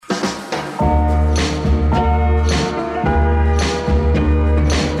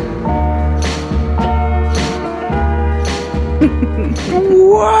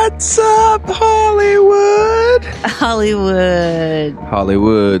What's up, Hollywood?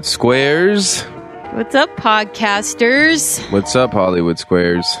 Hollywood Squares. What's up, podcasters? What's up, Hollywood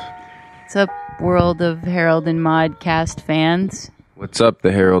Squares? What's up, world of Harold and Modcast fans? What's up,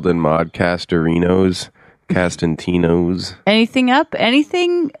 the Harold and Modcasterinos, Castantinos? Anything up?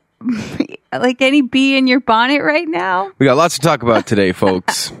 Anything like any bee in your bonnet right now? We got lots to talk about today,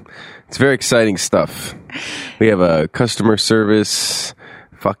 folks. It's very exciting stuff. We have a customer service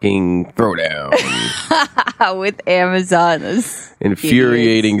fucking throwdown. With Amazon.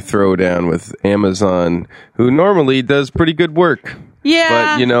 Infuriating throwdown with Amazon, who normally does pretty good work.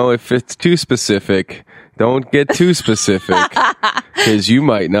 Yeah. But, you know, if it's too specific, don't get too specific. Because you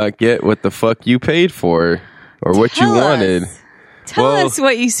might not get what the fuck you paid for or what you wanted. Tell us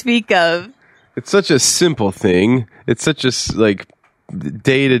what you speak of. It's such a simple thing. It's such a,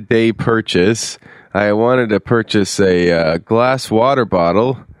 day-to-day purchase. I wanted to purchase a glass water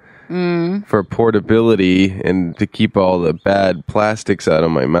bottle for portability and to keep all the bad plastics out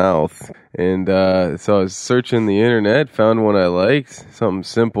of my mouth. And so I was searching the internet, found one I liked, something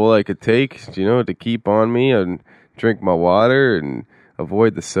simple I could take, to keep on me and drink my water and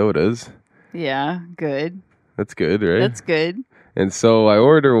avoid the sodas. Yeah, good. That's good, right? That's good. And so I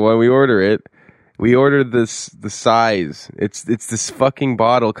order one. We order the size. It's this fucking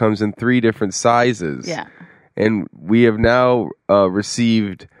bottle comes in 3 different sizes. Yeah. And we have now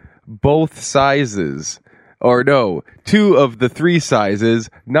received both sizes. Or no, 2 of the 3 sizes,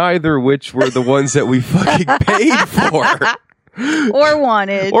 neither which were the ones that we fucking paid for. Or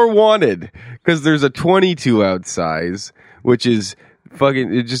wanted. Because there's a 22-ounce size, which is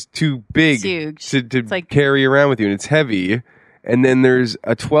fucking, it's just too big to carry around with you, and it's heavy. And then there's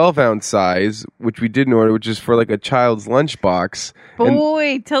a 12-ounce size, which we didn't order, which is for like a child's lunchbox. But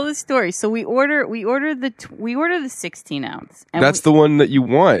wait, tell the story. So we order the 16-ounce. That's the one that you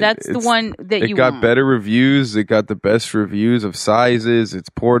want. That's the one that you want. It got better reviews. It got the best reviews of sizes. It's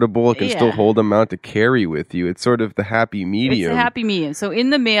portable. It can still hold them out to carry with you. It's sort of the happy medium. It's a happy medium. So in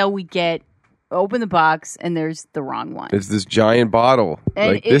the mail, we open the box, and there's the wrong one. It's this giant bottle.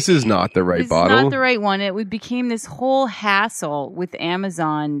 And this is not the right bottle. It's not the right one. It became this whole hassle with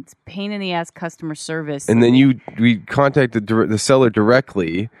Amazon's pain in the ass customer service. And then we contacted the seller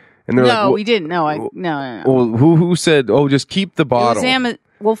directly, and they're like, "No, we didn't. No. Well, who said? Oh, just keep the bottle." It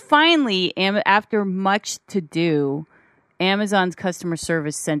was finally, after much to do, Amazon's customer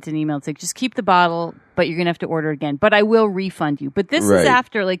service sent an email. It's like, just keep the bottle, but you're going to have to order again. But I will refund you. But this is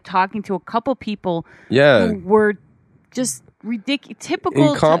after talking to a couple people who were just ridiculous,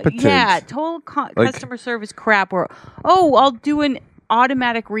 typical, incompetent. Total customer service crap. Where, I'll do an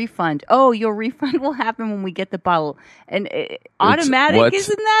automatic refund. Your refund will happen when we get the bottle. And automatic,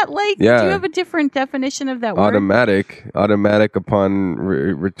 isn't that do you have a different definition of that word? Automatic upon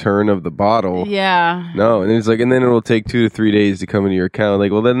return of the bottle. Yeah. No, and it's and then it'll take 2 to 3 days to come into your account.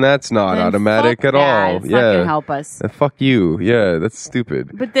 Well, then that's not automatic at all. Fucking help us. Fuck you. Yeah, that's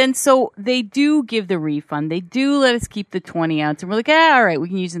stupid. But then, so they do give the refund. They do let us keep the 20-ounce, and we're like, all right, we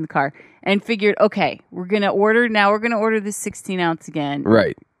can use it in the car. And figured, okay, we're going to order the 16-ounce again.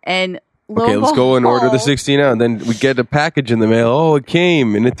 Right. And let's go and order the 16-ounce. Then we get a package in the mail. Oh, it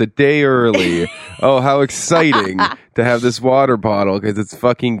came, and it's a day early. Oh, how exciting to have this water bottle because it's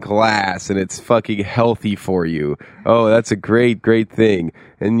fucking glass and it's fucking healthy for you. Oh, that's a great, great thing.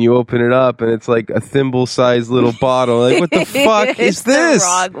 And you open it up, and it's like a thimble-sized little bottle. What the fuck is this?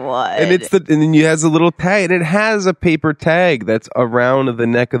 The wrong one. And then it has a little tag, and it has a paper tag that's around the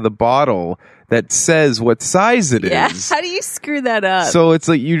neck of the bottle that says what size it is. How do you screw that up? So it's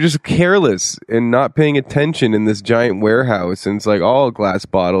you're just careless and not paying attention in this giant warehouse. And it's all glass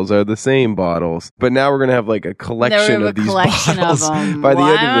bottles are the same bottles. But now we're going to have a collection of these bottles by the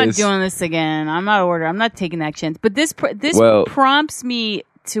end of this. I'm not doing this again. I'm not ordering. I'm not taking that chance. But this prompts me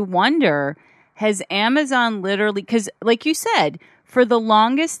to wonder, has Amazon literally, because like you said, for the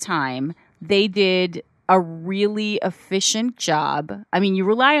longest time, they did a really efficient job. I mean, you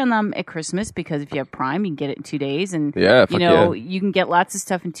rely on them at Christmas because if you have Prime, you can get it in 2 days, and you can get lots of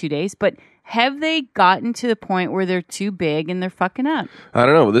stuff in 2 days. But have they gotten to the point where they're too big and they're fucking up? I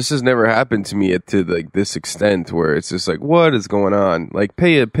don't know. This has never happened to me to this extent where it's just what is going on?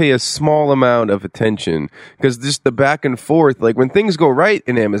 Pay a small amount of attention, because just the back and forth. When things go right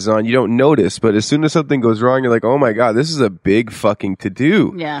in Amazon, you don't notice, but as soon as something goes wrong, you're like, oh my god, this is a big fucking to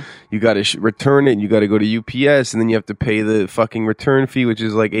do. Yeah, you got to return it, and you got to go to UPS, and then you have to pay the fucking return fee, which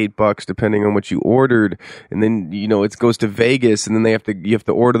is $8 depending on what you ordered, and then it goes to Vegas, and then you have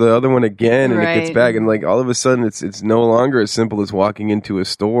to order the other one again. And it gets back, and all of a sudden it's no longer as simple as walking into a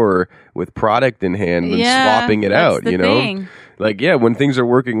store with product in hand and swapping it out. Thing. Like, yeah, when things are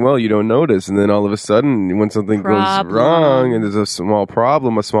working well, you don't notice. And then all of a sudden, when something goes wrong and there's a small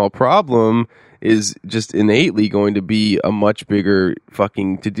problem is just innately going to be a much bigger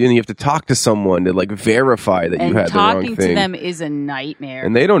fucking to do. And you have to talk to someone to like verify that you had the wrong thing. And talking to them is a nightmare.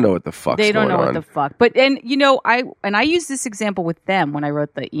 And they don't know what the fuck's going on. They don't know what the fuck. But, and you know, I used this example with them when I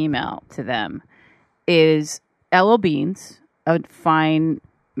wrote the email to them, is LL Beans, a fine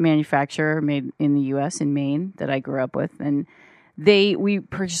manufacturer made in the U.S. in Maine that I grew up with, and we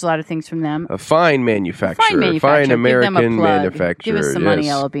purchased a lot of things from them. A fine manufacturer. Fine American manufacturer. Give us some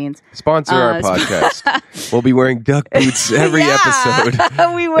money, LL Beans. Sponsor our podcast. We'll be wearing duck boots every episode.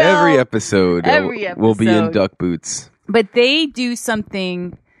 We will. Every episode. We'll be in duck boots. But they do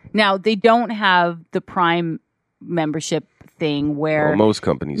something. Now, they don't have the Prime membership thing where most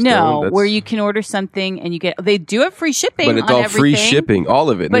companies don't. Where you can order something and they do have free shipping, but it's all free shipping, all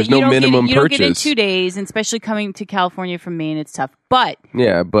of it. There's no minimum purchase. You don't get it in 2 days, and especially coming to California from Maine, it's tough. But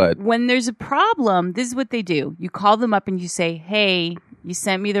when there's a problem, this is what they do: you call them up and you say, "Hey, you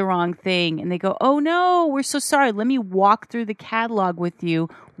sent me the wrong thing," and they go, "Oh no, we're so sorry. Let me walk through the catalog with you.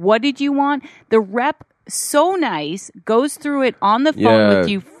 What did you want?" The rep, so nice, goes through it on the phone with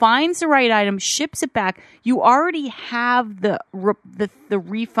you, finds the right item, ships it back. You already have the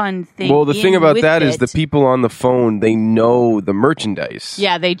refund thing. Well, the thing about that is the people on the phone, they know the merchandise.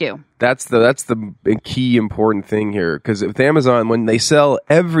 Yeah, they do. That's the key important thing here. Because with Amazon, when they sell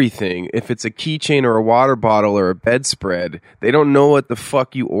everything, if it's a keychain or a water bottle or a bedspread, they don't know what the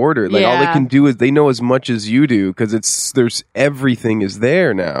fuck you ordered. Like all they can do is they know as much as you do because everything is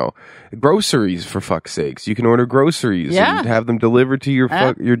there now. Groceries, for fuck's sakes, you can order groceries and have them delivered to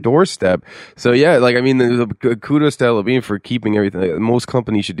your doorstep. So yeah, like I mean, kudos to LB for keeping everything. Like, most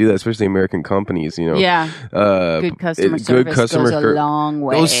companies should do that, especially American companies. You know, good customer service goes a long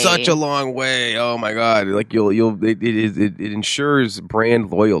way. Goes such a long way. Oh my god, like it ensures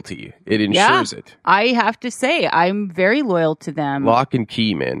brand loyalty. It ensures it. I have to say, I'm very loyal to them. Lock and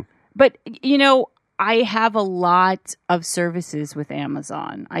key, man. But you know, I have a lot of services with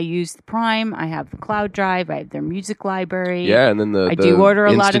Amazon. I use the Prime. I have the Cloud Drive. I have their music library. Yeah, and then I do order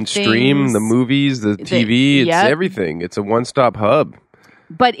a lot of instant stream, the movies, the TV. It's everything. It's a one-stop hub.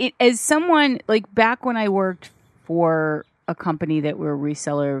 But as someone, like back when I worked for a company that were a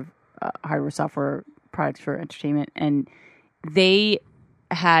reseller of hardware, software products for entertainment, and they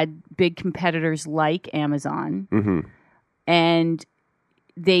had big competitors like Amazon, and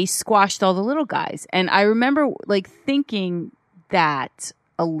they squashed all the little guys. And I remember like thinking that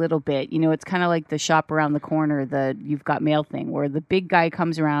a little bit, you know, it's kind of like the shop around the corner, the you've got mail thing, where the big guy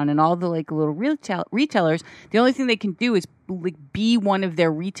comes around and all the like little retailers, the only thing they can do is like be one of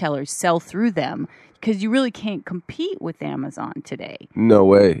their retailers, sell through them, because you really can't compete with Amazon today. No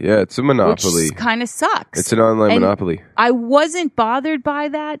way. Yeah, it's a monopoly. Which kind of sucks. It's an online monopoly. I wasn't bothered by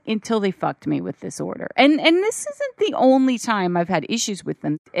that until they fucked me with this order. And this isn't the only time I've had issues with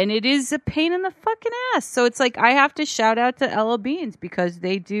them. And it is a pain in the fucking ass. So it's like I have to shout out to LL Beans because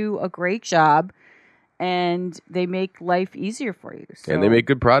they do a great job and they make life easier for you. So and they make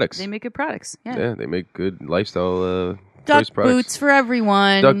good products. They make good products. Yeah, they make good lifestyle duck boots for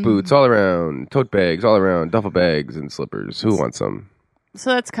everyone. Duck boots all around. Tote bags all around. Duffel bags and slippers. Who wants some? So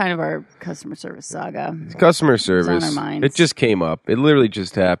that's kind of our customer service saga. Customer service. It's on our minds. It just came up. It literally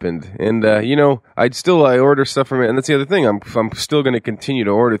just happened. And, you know, I order stuff from it. And that's the other thing. I'm still going to continue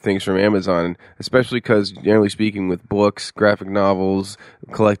to order things from Amazon, especially because, generally speaking, with books, graphic novels,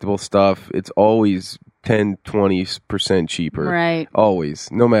 collectible stuff, it's always 10-20% cheaper. Right. Always.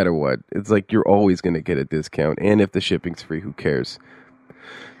 No matter what. It's like you're always going to get a discount. And if the shipping's free, who cares?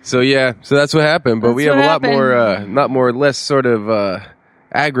 So, yeah. So that's what happened. But we have a lot less sort of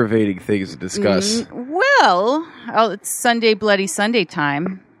aggravating things to discuss. Well, it's Sunday Bloody Sunday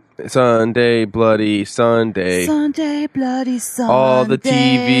time. Sunday Bloody Sunday. Sunday Bloody Sunday. All the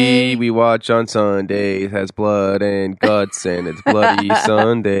TV we watch on Sunday has blood and guts, and it's Bloody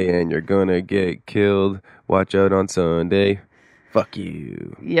Sunday, and you're gonna get killed. Watch out on Sunday. Fuck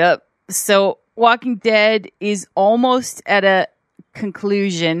you. Yep. So Walking Dead is almost at a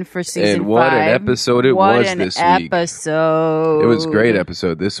conclusion for season 5. And what an episode it was this week. It was a great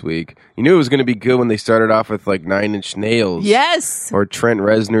episode this week. You knew it was going to be good when they started off with like 9 Inch Nails. Yes. Or Trent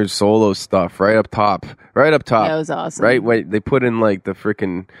Reznor's solo stuff right up top. Right up top. That was awesome. Right? Wait, they put in like the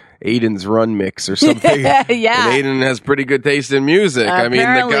freaking Aiden's Run mix or something. Yeah. And Aiden has pretty good taste in music. Apparently,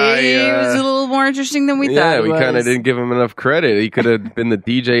 I mean, the guy he was a little more interesting than we thought he was. Yeah, we kind of didn't give him enough credit. He could have been the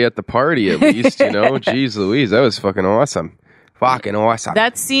DJ at the party at least, you know? Jeez Louise, that was fucking awesome. Fucking awesome.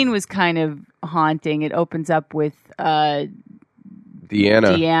 That scene was kind of haunting. It opens up with Daryl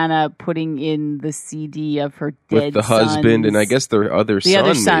Deanna putting in the CD of her dead with the husband and I guess their other the son.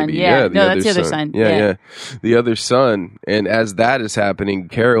 Other son, maybe. yeah. No, that's the other son. Yeah, the other son. And as that is happening,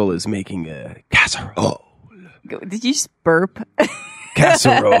 Carol is making a casserole. Did you just burp?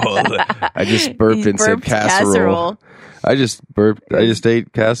 Casserole. I just burped and said casserole. I just burped. I just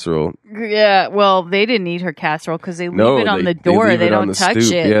ate casserole. Yeah, well, they didn't eat her casserole because they leave it on the door. They don't touch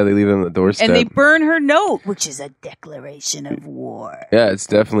it. Yeah, they leave it on the doorstep. And they burn her note, which is a declaration of war. Yeah, it's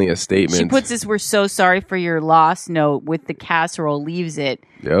definitely a statement. She puts this, "We're so sorry for your loss" note with the casserole, leaves it.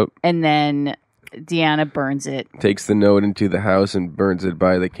 Yep. And then Deanna burns it. Takes the note into the house and burns it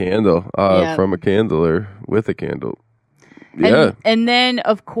by the candle, from a candle or with a candle. Yeah. And then,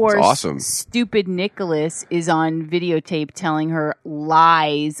 of course, awesome. Stupid Nicholas is on videotape telling her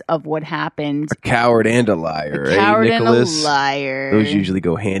lies of what happened. A coward and a liar. A coward Nicholas? And a liar. Those usually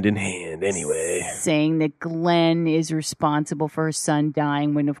go hand in hand anyway. Saying that Glenn is responsible for her son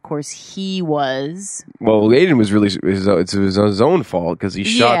dying when, of course, he was. Well, Aiden was really, it was his own fault because he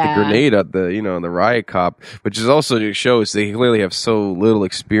shot the grenade at the, the riot cop, which is also just shows they clearly have so little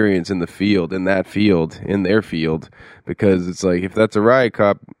experience in the field, in their field. Because it's like, if that's a riot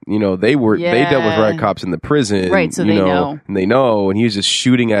cop, they dealt with riot cops in the prison. Right, so they know. And they know, and he was just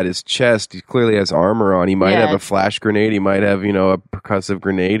shooting at his chest. He clearly has armor on. He might have a flash grenade. He might have, a percussive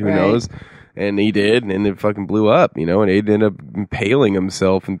grenade. Who knows? And he did, and it fucking blew up, and Aiden ended up impaling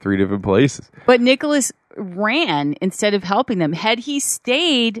himself in 3 different places. But Nicholas ran instead of helping them. Had he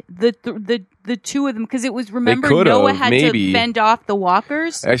stayed, the two of them, because it was, remember, Noah had to fend off the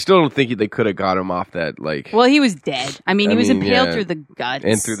walkers. I still don't think they could have got him off that, Well, he was dead. He was impaled through the guts.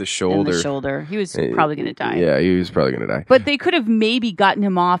 And through the shoulder. He was probably going to die. Yeah, he was probably going to die. But they could have maybe gotten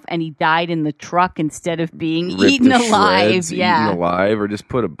him off and he died in the truck instead of being Ripped eaten alive. Eaten alive, or just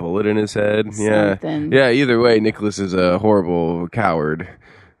put a bullet in his head. Something. Yeah, either way, Nicholas is a horrible coward.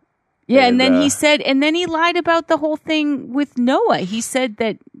 Yeah, and then he said, and then he lied about the whole thing with Noah. He said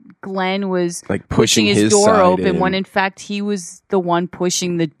that Glenn was pushing his door open when in fact he was the one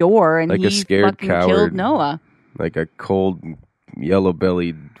pushing the door, and he a scared fucking coward. killed Noah. Like a cold,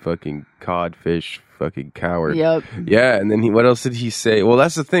 yellow-bellied fucking codfish fucking coward. Yep. Yeah, and then what else did he say? Well,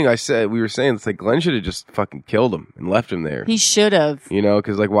 that's the thing we were saying. It's like Glenn should have just fucking killed him and left him there. He should have.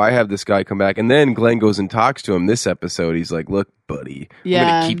 Because why have this guy come back? And then Glenn goes and talks to him this episode. He's like, look, buddy, I'm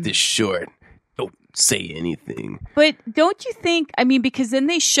going to keep this short. Don't say anything. But don't you think, because then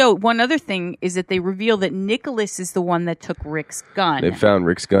they show, one other thing is that they reveal that Nicholas is the one that took Rick's gun. They found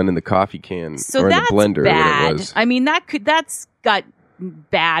Rick's gun in the coffee can so or in that's the blender bad. or whatever it was. That's got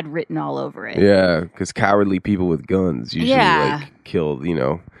bad written all over it. Yeah, because cowardly people with guns usually killed,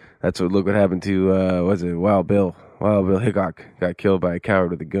 That's look what happened to, Wild Bill. Wild Bill Hickok got killed by a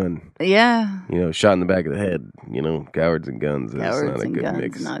coward with a gun. Yeah. Shot in the back of the head. Cowards and guns. Cowards not a and good guns,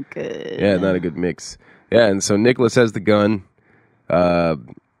 mix. not good. Yeah, not a good mix. Yeah, and so Nicholas has the gun.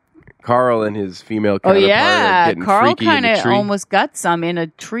 Carl and his female counterpart are getting Carl freaky in the tree. almost got some in a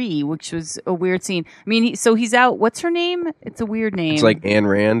tree, which was a weird scene. So he's out. What's her name? It's a weird name. It's like Ayn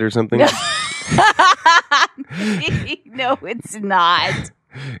Rand or something. No, it's not.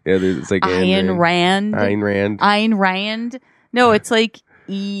 Yeah, it's like Ayn Rand. Ayn Rand. Ayn Rand. No, it's like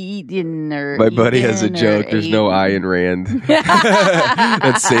Eden or My buddy Eden has a joke. There's no Ayn Rand.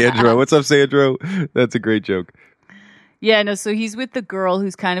 That's Sandro. What's up, Sandro? That's a great joke. Yeah, no, so he's with the girl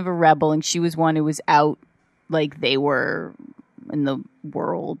who's kind of a rebel, and she was one who was out, like they were in the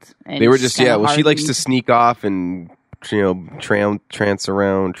world. And they were just, she likes to sneak off and, trounce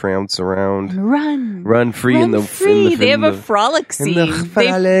around. Run free in the free. They have a frolic scene. In the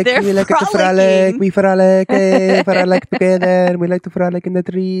frolic. We like to frolic. We frolic. Frolic together. We like to frolic in the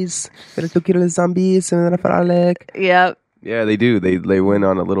trees. We like to kill the zombies and then frolic. Yep. Yeah, they do. They went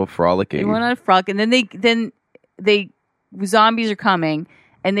on a little frolicking. They went on a frolic, and then they zombies are coming,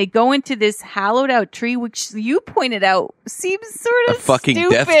 and they go into this hollowed out tree, which you pointed out seems sort of a fucking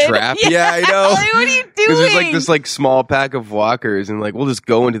stupid. death trap. Yeah, I know. Like, what are you doing? Because there's this small pack of walkers, and we'll just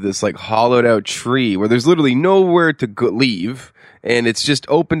go into this hollowed out tree where there's literally nowhere to leave, and it's just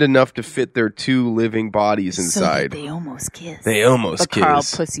opened enough to fit their 2 living bodies inside. So they almost kiss. But Carl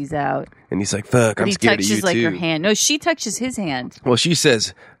pussies out. And he's like, fuck, I'm scared of you too. He touches her hand. No, she touches his hand. Well, she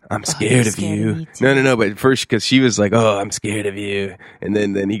says, I'm scared of you. No. But first, because she was like, oh, I'm scared of you. And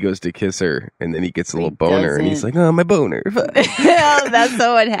then he goes to kiss her. And then he gets a little boner. And he's like, oh, my boner. Yeah, that's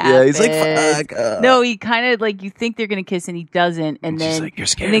how it happens. Yeah, he's like, fuck. No, he kind of like, you think they're going to kiss and he doesn't. And then, she's like, you're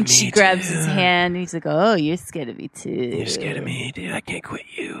scared and then of me she grabs too. his hand and he's like, oh, you're scared of me too. You're scared of me, dude. I can't quit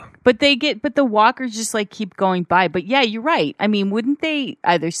you. But the walkers just like keep going by. But yeah, you're right. I mean, wouldn't they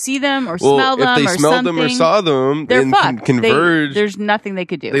either see them or smell them or something? If they smelled them or saw them, they're and fucked. Converge. There's nothing they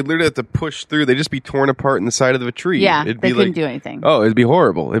could do. They literally have to push through. They'd just be torn apart in the side of the tree. Yeah, it'd they be couldn't do anything. Oh, it'd be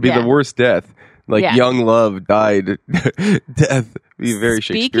horrible. It'd be the worst death. Like young love died. Death would be very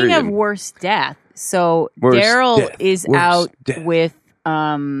Shakespearean. Speaking of worst death, so Daryl is out with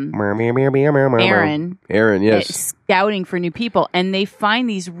Aaron, yes, scouting for new people, and they find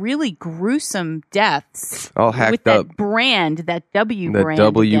these really gruesome deaths, all hacked with up. That brand, that W that brand,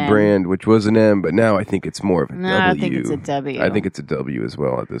 W again. brand, which was an M, but now I think it's more of a W. I think it's a W. I think it's a W as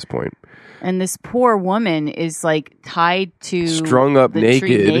well at this point. And this poor woman is like tied to strung up the naked,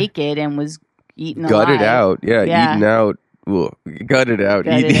 tree and was eaten gutted alive. out. Yeah, eaten out. Ugh. Gutted out.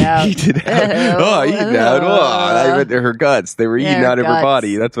 Eaten out. Eaten out. Oh, eaten out. Oh, I meant her guts. They were eaten out of her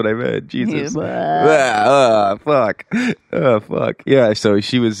body. That's what I meant. Jesus. Fuck. Oh, fuck. Yeah, so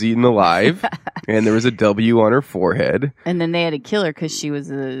she was eaten alive, and there was a W on her forehead. And then they had to kill her because she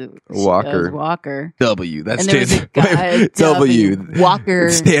was a walker. W. That stands for W. Walker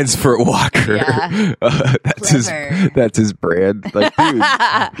stands for walker. Yeah. That's his brand. Like, dude,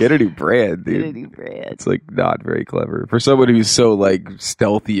 get a new brand, dude. Get a new brand. It's like not very clever for someone who's so like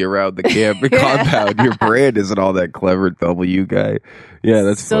stealthy around the compound. Your brand isn't all that clever, W guy. Yeah,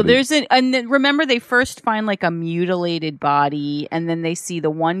 that's so funny. and then, remember they first find like a mutilated body, and then they see the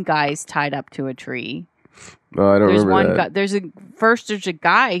one guy's tied up to a tree. Oh, I don't remember that. There's a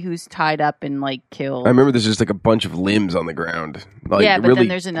guy who's tied up and like killed. I remember there's just like a bunch of limbs on the ground. Like, yeah, but then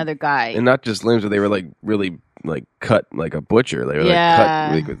there's another guy, and not just limbs, but they were like really like cut like a butcher. They were like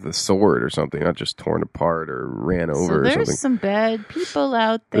cut like with a sword or something, not just torn apart or ran over or something. There's some bad people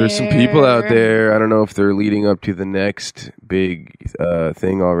out there. There's some people out there. I don't know if they're leading up to the next big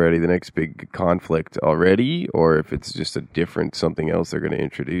thing already, the next big conflict already, or if it's just a different something else they're going to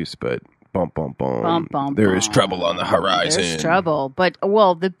introduce. But bum bum bum. Bum, bum, there is trouble on the horizon. There's trouble. But,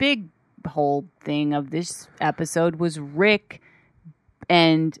 well, the big whole thing of this episode was Rick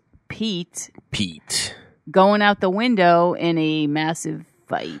and Pete going out the window in a massive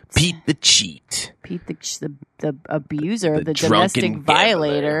fight. Pete the cheat. Pete the abuser, the domestic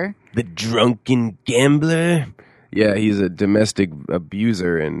violator. The drunken gambler. Yeah, he's a domestic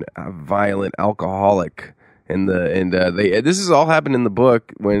abuser and a violent alcoholic. This has all happened in the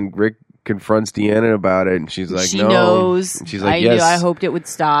book when Rick confronts Deanna about it, and she's like, she no. knows. And she's like, I yes. knew. I hoped it would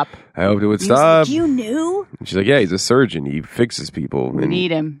stop. I hoped it would stop. Like, you knew? And she's like, yeah, he's a surgeon. He fixes people. We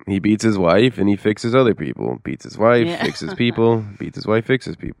need him. He beats his wife, and he fixes other people. Beats his wife, fixes people. Beats his wife,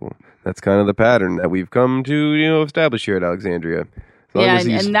 fixes people. That's kind of the pattern that we've come to, establish here at Alexandria. Yeah,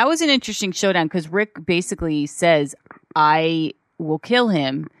 and that was an interesting showdown because Rick basically says, I will kill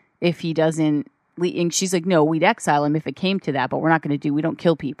him if he doesn't. And she's like, no, we'd exile him if it came to that, but we're not going to we don't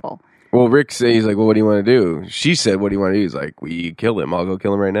kill people. Well, Rick says, he's like, well, what do you want to do? She said, what do you want to do? He's like, we kill him. I'll go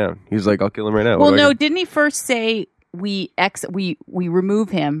kill him right now. He's like, I'll kill him right now. Well, no, didn't he first say we remove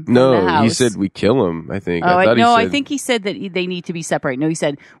him from the house? He said we kill him, I think. I think he said that they need to be separated. No, he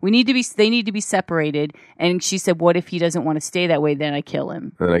said they need to be separated. And she said, what if he doesn't want to stay that way? Then I kill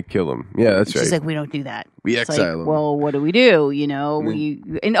him. Yeah, that's right. She's like, we don't do that. We exile him. Well, what do we do?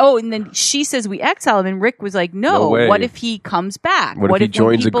 And then she says we exile him, and Rick was like, no way. What if he comes back? What if he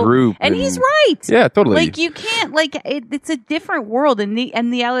joins a group? And he's right. Yeah, totally. Like, you can't, it's a different world, and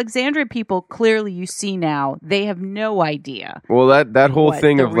the Alexandria people, clearly you see now, they have no idea. Well, that whole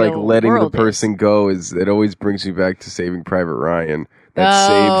thing of letting the person is. Go it always brings me back to Saving Private Ryan. That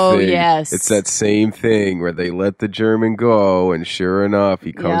same thing. Yes. It's that same thing where they let the German go, and sure enough,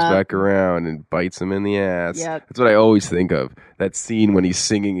 he comes back around and bites him in the ass. Yep. That's what I always think of. That scene when he's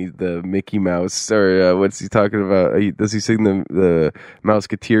singing the Mickey Mouse, or what's he talking about? Does he sing the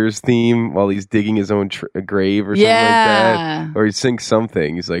Mouseketeers theme while he's digging his own grave or something like that? Or he sings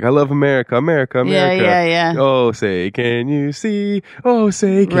something. He's like, I love America, America, America. Yeah. Oh, say, can you see? Oh,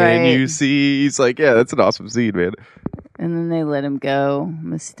 say, can you see? He's like, yeah, that's an awesome scene, man. And then they let him go.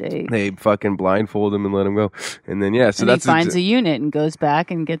 Mistake. They fucking blindfold him and let him go. And then, so he finds a unit and goes back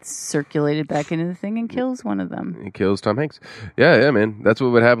and gets circulated back into the thing and kills one of them. He kills Tom Hanks. Yeah, man. That's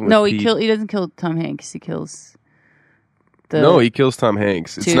what would happen with Pete. He doesn't kill Tom Hanks. He kills he kills Tom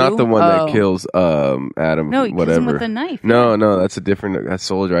Hanks. It's not the one that kills Adam. No, he kills him with a knife. No, that's a different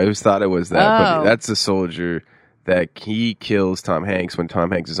soldier. I always thought it was that, but that's a soldier that he kills Tom Hanks when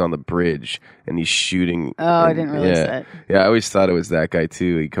Tom Hanks is on the bridge and he's shooting. Oh, I didn't realize that. Yeah, I always thought it was that guy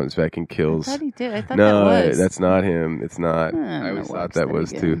too. He comes back and kills. I thought he did. I thought no, that was. that's not him. It's not. I always thought that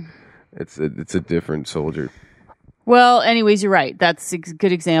was too. It's a different soldier. Well, anyways, you're right. That's a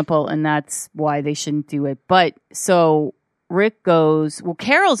good example, and that's why they shouldn't do it. But so Rick goes. Well,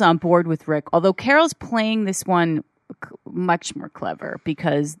 Carol's on board with Rick, although Carol's playing this one much more clever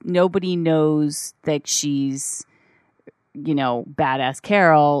because nobody knows that she's, badass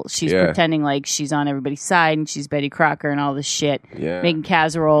Carol. She's pretending like she's on everybody's side and she's Betty Crocker and all this shit. Yeah. Making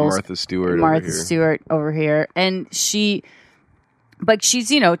casseroles. Martha Stewart over here. And but she's,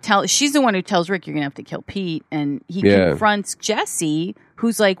 she's the one who tells Rick you're going to have to kill Pete. And he confronts Jesse,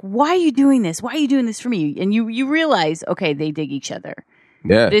 who's like, why are you doing this? Why are you doing this for me? And you realize, okay, they dig each other.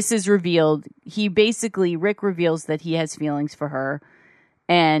 Yeah. This is revealed. Rick reveals that he has feelings for her.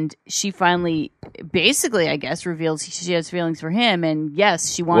 And she finally, I guess, reveals she has feelings for him. And yes,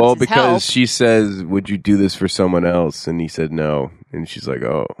 she wants his help. Well, because she says, would you do this for someone else? And he said no. And she's like,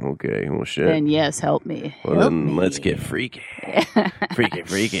 oh, okay. Well, shit. Then yes, help me. Well, let's get freaky.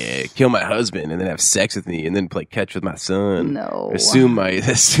 freaky. Kill my husband and then have sex with me and then play catch with my son. No. Assume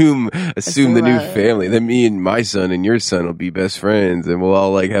the new family. Then me and my son and your son will be best friends and we'll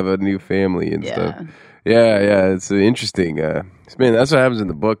all have a new family and stuff. Yeah. It's interesting. Man, that's what happens in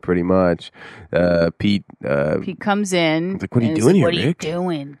the book, pretty much. Pete comes in. Like, what are you doing here, Rick? What are you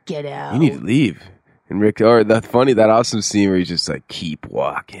doing? Get out. You need to leave. And Rick, that awesome scene where he's just like, keep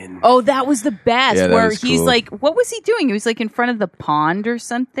walking. Oh, that was the best. Yeah, where he's cool. Like, what was he doing? He was like in front of the pond or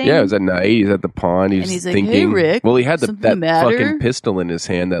something. Yeah, it was at night. He's at the pond. He's thinking. Like, hey, Rick. Well, he had that fucking pistol in his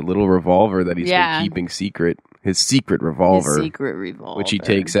hand, that little revolver that he's been keeping secret. His secret revolver. Which he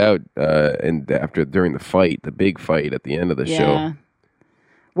takes out during the fight, the big fight at the end of the show.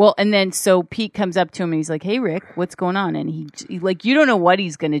 Well, and then so Pete comes up to him and he's like, hey, Rick, what's going on? And he like, you don't know what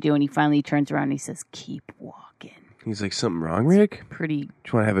he's going to do. And he finally turns around and he says, keep walking. He's like, something wrong, Rick? It's pretty. Do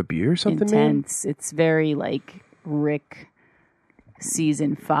you want to have a beer or something, intense. Man? It's very like Rick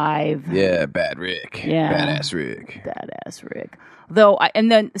season 5. Yeah, bad Rick. Yeah. Badass Rick. Though,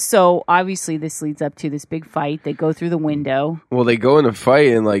 so obviously this leads up to this big fight. They go through the window. Well, they go in a fight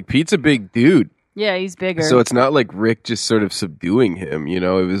and Pete's a big dude. Yeah, he's bigger. So it's not like Rick just sort of subduing him, It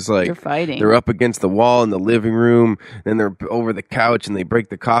was like they're fighting. They're up against the wall in the living room, and they're over the couch, and they break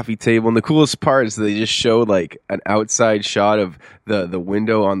the coffee table. And the coolest part is they just show an outside shot of the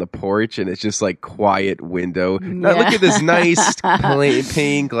window on the porch, and it's just quiet window. Now look at this nice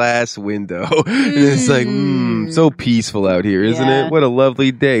pane glass window. And it's so peaceful out here, isn't it? What a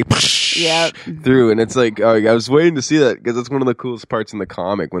lovely day. Yep. Through, and it's I was waiting to see that because it's one of the coolest parts in the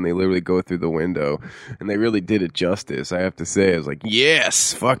comic when they literally go through the window, and they really did it justice. I have to say, I was like,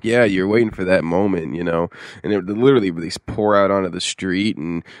 yes, fuck yeah, you're waiting for that moment, And it literally they pour out onto the street,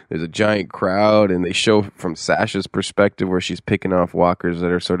 and there's a giant crowd, and they show from Sasha's perspective where she's picking off walkers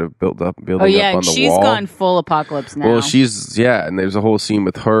that are sort of building up on the wall. She's gone full apocalypse now. Well, and there's a whole scene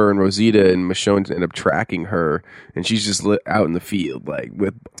with her and Rosita, and Michonne end up tracking her, and she's just out in the field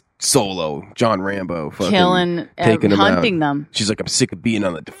with Solo, John Rambo, fucking killing, taking hunting them. She's like, I'm sick of being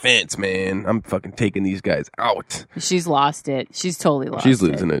on the defense, man. I'm fucking taking these guys out. She's lost it. She's totally lost it. She's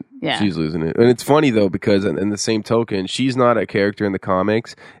losing it. Yeah. She's losing it. And it's funny, though, because in the same token, she's not a character in the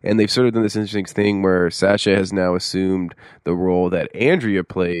comics, and they've sort of done this interesting thing where Sasha has now assumed the role that Andrea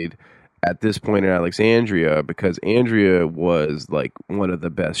played at this point in Alexandria, because Andrea was one of the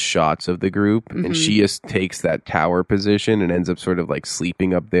best shots of the group, and she just takes that tower position and ends up sort of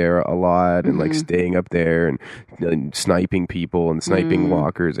sleeping up there a lot and staying up there and sniping people and sniping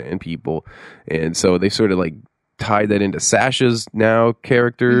walkers and people. And so they sort of tied that into Sasha's now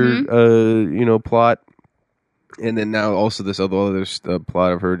character plot. And then now also this other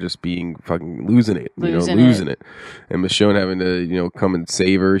plot of her just being fucking losing it. And Michonne having to, come and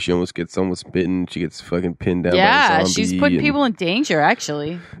save her. She almost gets bitten. She gets fucking pinned down by a zombie. She's putting people in danger,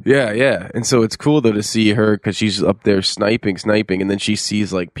 actually. Yeah. And so it's cool, though, to see her because she's up there sniping. And then she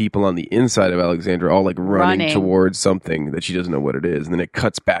sees, people on the inside of Alexandria all, running towards something that she doesn't know what it is. And then it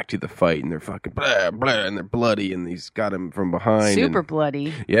cuts back to the fight, and they're fucking blah, blah, and they're bloody, and he's got him from behind. Super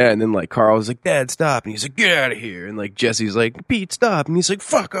bloody. Yeah, and then, Carl's like, Dad, stop. And he's like, get out of here. And Jesse's like, Pete, stop, and he's like,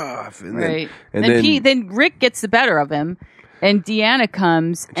 fuck off. And then Rick gets the better of him, and Deanna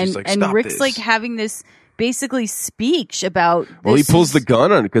comes, and Rick's having this basically speech about. Well, he pulls the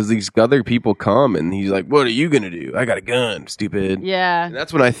gun on it because these other people come and he's like, "What are you gonna do? I got a gun, stupid." Yeah, and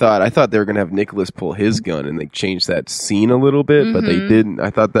that's when I thought they were gonna have Nicholas pull his gun and they changed that scene a little bit, but they didn't.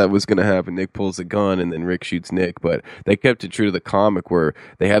 I thought that was gonna happen. Nick pulls a gun and then Rick shoots Nick, but they kept it true to the comic where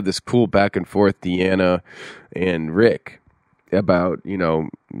they have this cool back and forth, Deanna and Rick, about we know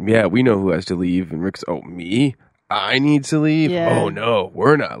who has to leave, and Rick's me. I need to leave? Yeah. Oh, no,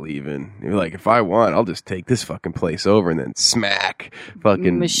 we're not leaving. You're like, if I want, I'll just take this fucking place over, and then smack.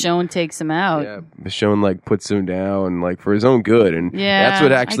 Fucking Michonne takes him out. Yeah, Michonne, puts him down, for his own good. And that's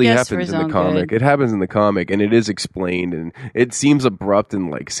what actually happens in the comic. Good. It happens in the comic, and it is explained, and it seems abrupt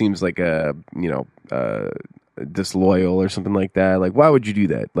and, seems like a, disloyal or something like that. Why would you do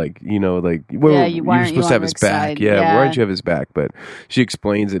that? You're supposed to have his back. Yeah, why don't you have his back? But she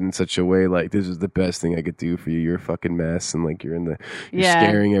explains it in such a way this is the best thing I could do for you. You're a fucking mess, and you're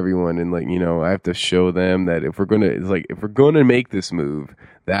scaring everyone, and I have to show them that if we're gonna make this move,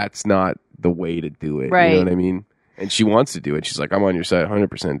 that's not the way to do it. Right. You know what I mean? And she wants to do it. She's like, I'm on your side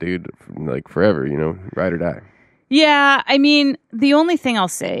 100%, dude. Forever, ride or die. Yeah, I mean, the only thing I'll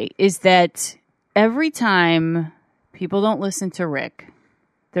say is that every time people don't listen to Rick,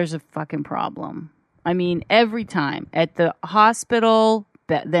 there's a fucking problem. I mean, every time. At the hospital,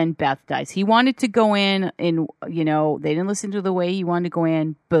 then Beth dies. He wanted to go in, and, they didn't listen to the way he wanted to go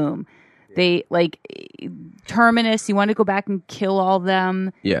in. Boom. They, Terminus, he wanted to go back and kill all of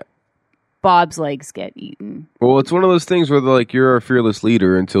them. Yeah. Bob's legs get eaten. Well, it's one of those things where they're like, you're our fearless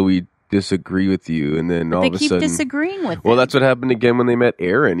leader until we disagree with you, and then all of a sudden they keep disagreeing with well him. That's what happened again when they met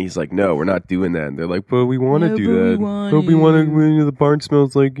Aaron. He's like, no, we're not doing that, and they're like, but we want to do that, but we want to, the barn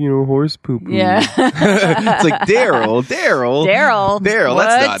smells like horse poop. Yeah. It's like Daryl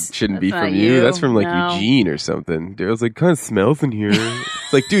that shouldn't be from you. That's from Eugene or something. Daryl's like, kind of smells in here.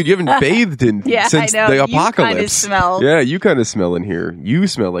 It's like, dude, you haven't bathed in since the apocalypse. Yeah, you kind of smell in here. You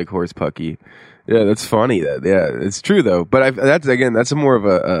smell like horse pucky. Yeah, that's funny. It's true though. But that's more of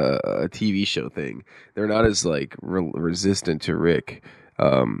a TV show thing. They're not as resistant to Rick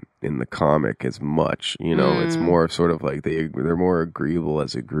in the comic as much. It's more sort of they're more agreeable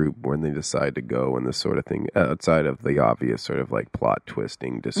as a group when they decide to go and this sort of thing outside of the obvious sort of plot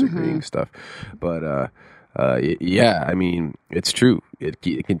twisting, disagreeing stuff. But yeah, I mean, it's true. It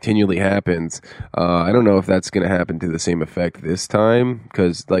continually happens. I don't know if that's going to happen to the same effect this time,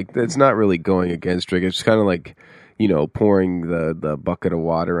 because it's not really going against Rick. It's just kind of pouring the bucket of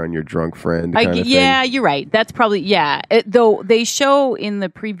water on your drunk friend. Yeah, you're right. That's probably, though they show in the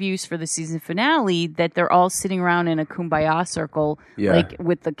previews for the season finale that they're all sitting around in a kumbaya circle,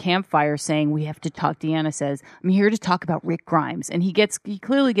 with the campfire saying, we have to talk. Deanna says, I'm here to talk about Rick Grimes. And he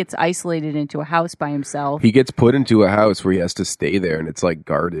clearly gets isolated into a house by himself. He gets put into a house where he has to stay there, and it's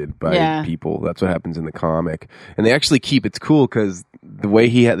guarded by people. That's what happens in the comic. And they actually it's cool because the way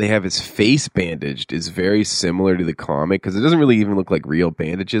they have his face bandaged is very similar to the comic, because it doesn't really even look like real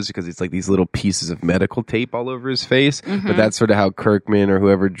bandages, because it's these little pieces of medical tape all over his face. But that's sort of how Kirkman or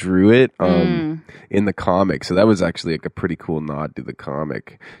whoever drew it in the comic. So that was actually a pretty cool nod to the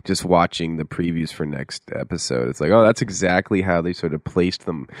comic. Just watching the previews for next episode, it's oh, that's exactly how they sort of placed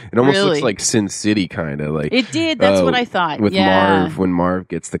them. It almost looks like Sin City, kind of it did. That's what I thought. With Marv, when Marv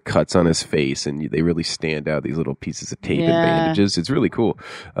gets the cuts on his face, and they really stand out, these little pieces of tape and bandages. It's really cool.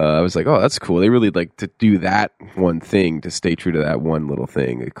 I was like, oh, that's cool. They really to do that one thing, to stay true to that one little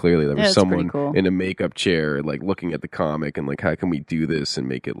thing. Clearly there was someone in a makeup chair looking at the comic and how can we do this and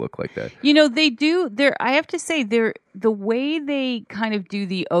make it look like that. They do I have to say the way they kind of do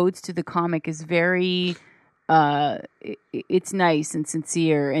the odes to the comic is very it's nice and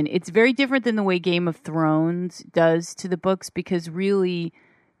sincere, and it's very different than the way Game of Thrones does to the books, because really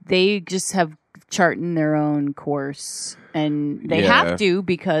they just have charting their own course, and they have to,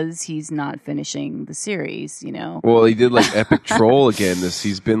 because he's not finishing the series, Well, he did Epic Troll again.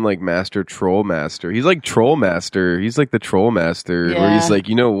 He's been Master Troll Master. He's Troll Master. He's the Troll Master, where he's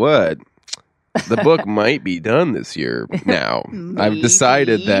you know what? The book might be done this year now. I've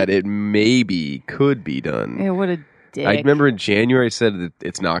decided that it maybe could be done. Yeah, what a dick. I remember in January I said that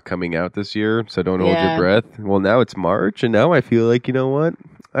it's not coming out this year, so don't hold your breath. Well, now it's March, and now I feel you know what?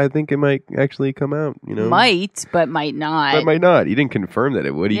 I think it might actually come out, Might, but might not. But might not. He didn't confirm that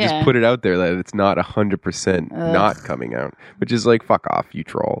it would. He just put it out there that it's not 100% not coming out, which is fuck off, you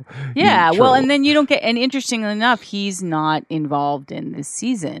troll. Yeah, well, and then you don't get, and interestingly enough, he's not involved in this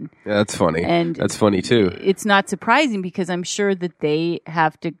season. Yeah, that's funny. And that's funny too. It's not surprising, because I'm sure that they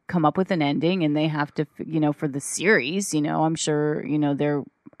have to come up with an ending, and they have to, for the series, I'm sure, they're,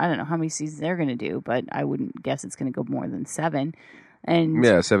 I don't know how many seasons they're going to do, but I wouldn't guess it's going to go more than 7.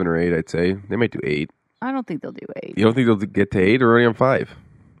 And 7 or 8, I'd say. They might do 8. I don't think they'll do 8. You don't think they'll get to 8 or already on 5? You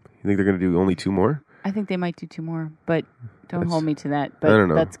think they're going to do only 2 more? I think they might do 2 more, but don't hold me to that. But I don't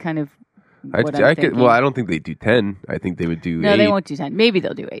know. That's kind of I don't think they do 10. I think they would do 8. No, they won't do 10. Maybe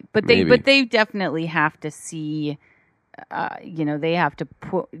they'll do 8. But they definitely have to see, they have to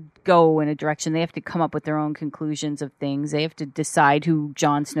go in a direction. They have to come up with their own conclusions of things. They have to decide who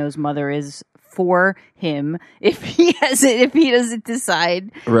Jon Snow's mother is for him. If he doesn't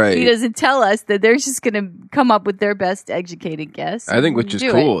decide, right. He doesn't tell us, that they're just going to come up with their best educated guess. I think, which is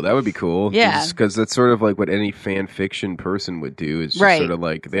cool. That would be cool. Yeah. Because that's sort of like what any fan fiction person would do. Is just sort of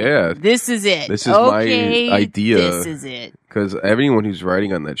like, yeah. This is it. This is my idea. This is it. Because everyone who's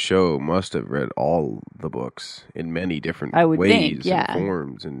writing on that show must have read all the books in many different ways and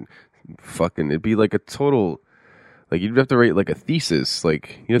forms. And fucking, it'd be like a total... Like, you'd have to write, like, a thesis.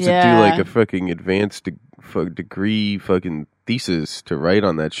 Like, you have to do, like, a fucking advanced degree fucking thesis to write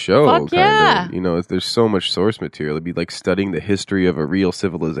on that show. Fuck yeah. You know, there's so much source material. It'd be like studying the history of a real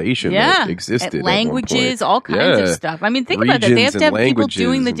civilization that existed. Languages, all kinds of stuff. I mean, think about that. They have to have people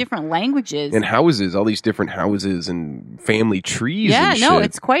doing the different languages. And houses, all these different houses and family trees and shit. Yeah, no,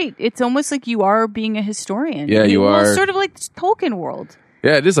 it's almost like you are being a historian. Yeah, you are. It's sort of like Tolkien world.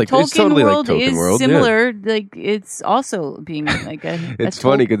 Yeah, it is like Tolkien, it's totally world like Tolkien is world. Similar, like it's also being like a. It's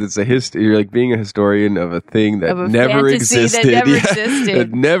funny because it's a history. You're like being a historian of a thing that never existed. That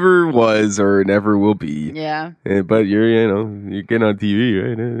never was or never will be. Yeah. But you're getting on TV,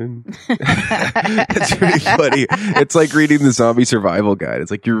 right? It's pretty funny. It's like reading the zombie survival guide. It's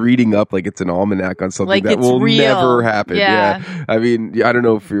like you're reading up like it's an almanac on something like that will never happen. Yeah. I mean, I don't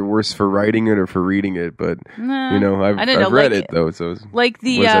know if you're worse for writing it or for reading it, but I've read it though, so. Like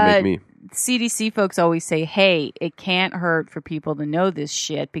the CDC folks always say, hey, it can't hurt for people to know this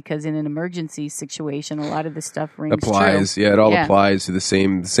shit because in an emergency situation, a lot of this stuff rings applies. true. Yeah, it all applies to the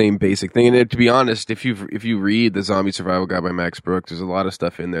same basic thing. And to be honest, if you read the Zombie Survival Guide by Max Brooks, there's a lot of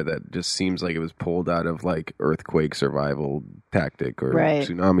stuff in there that just seems like it was pulled out of like earthquake survival tactic or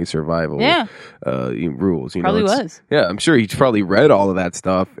tsunami survival rules. Probably was. Yeah, I'm sure he's probably read all of that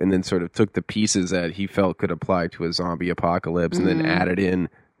stuff and then sort of took the pieces that he felt could apply to a zombie apocalypse and then added in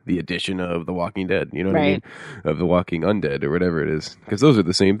the addition of The Walking Dead, you know what I mean? Of The Walking Undead or whatever it is. Because those are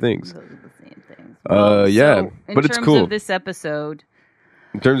the same things. Well, but it's cool.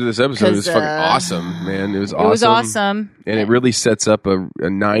 In terms of this episode, it was fucking awesome, man. It was awesome. And it really sets up a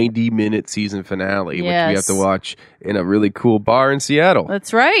 90-minute season finale, which we have to watch in a really cool bar in Seattle.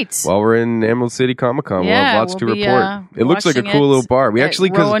 That's right. While we're in Emerald City Comic Con, we'll have lots to report. It looks like a cool little bar. We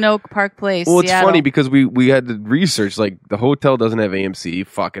actually Roanoke Park Place. Well, Seattle. It's funny because we had to research. Like the hotel doesn't have AMC.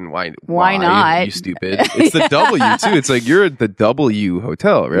 Fucking why not? You stupid. It's the W too. It's like you're at the W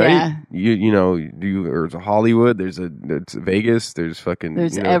hotel, right? Yeah. There's a Hollywood. There's Vegas. There's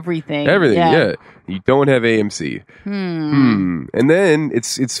everything. Everything. Yeah. You don't have AMC. And then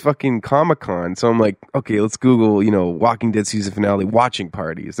it's fucking Comic-Con. So I'm like, okay, let's Google, Walking Dead season finale watching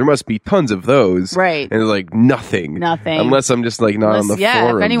parties. There must be tons of those. Right. And like nothing. Unless I'm just like not on the forums.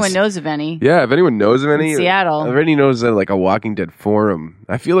 Yeah, if anyone knows of any. Yeah, if anyone knows of any. In Seattle. If anyone knows of like a Walking Dead forum.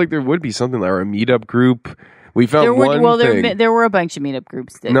 I feel like there would be something like a meetup group. We found thing. There were a bunch of meetup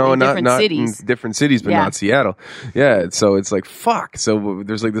groups in different cities. In different cities, but not Seattle. Yeah, so it's like, fuck. So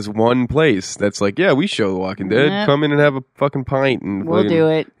there's like this one place that's like, yeah, we show The Walking Dead. Yep. Come in and have a fucking pint. And we'll do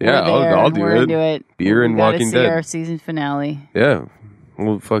it. Yeah, I'll do it. Beer and Walking Dead. Our season finale. Yeah.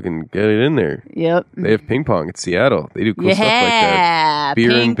 We'll fucking get it in there. Yep. They have ping pong. It's Seattle. They do cool stuff like that.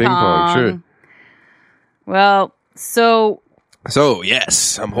 Beer and ping pong, sure. Well, So,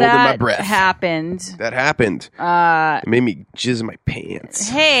 yes, I'm holding my breath. That happened. It made me jizz in my pants.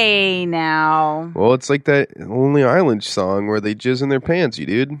 Hey, now. Well, it's like that Lonely Island song where they jizz in their pants, you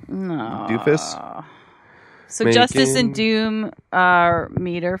dude. No. Doofus. So, Justice and Doom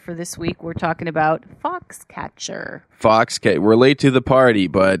meter for this week, we're talking about Foxcatcher. We're late to the party,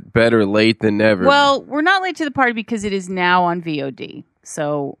 but better late than never. Well, we're not late to the party because it is now on VOD.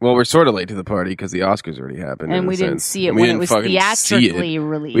 So, we're sort of late to the party because the Oscars already happened. And we didn't see it when it was theatrically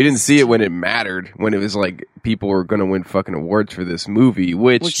released. We didn't see it when it mattered, when it was like people were going to win fucking awards for this movie,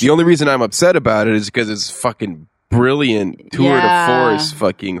 which the only reason I'm upset about it is because it's fucking brilliant tour de force,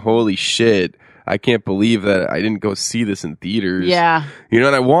 fucking holy shit. I can't believe that I didn't go see this in theaters. Yeah. And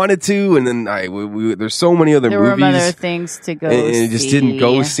I wanted to, and then there's so many other movies. There were other things to go see. And I just didn't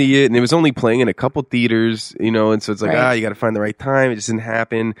go see it. And it was only playing in a couple theaters, and so it's like, you got to find the right time. It just didn't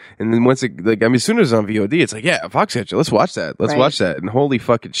happen. And then as soon as it's on VOD, it's like, yeah, Foxcatcher, let's watch that. Let's watch that. And holy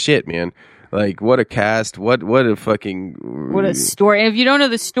fucking shit, man. Like, what a cast. What a fucking... What a story. And if you don't know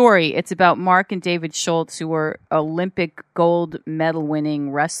the story, it's about Mark and David Schultz, who were Olympic gold medal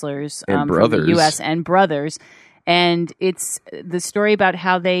winning wrestlers and from the U.S. and brothers. And it's the story about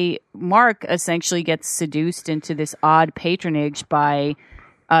how Mark essentially gets seduced into this odd patronage by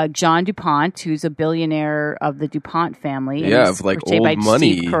John DuPont, who's a billionaire of the DuPont family. Yeah, of like old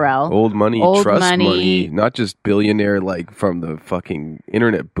money. Old money, trust money. Not just billionaire like from the fucking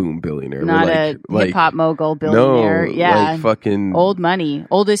internet boom billionaire. Not a hip-hop mogul billionaire. No, yeah. like fucking... Old money.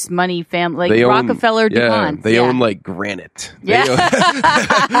 Oldest money family. Like Rockefeller, DuPont. Yeah, they own like granite.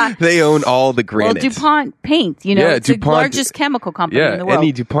 Yeah. They own all the granite. Well, DuPont paint, it's DuPont, the largest chemical company in the world.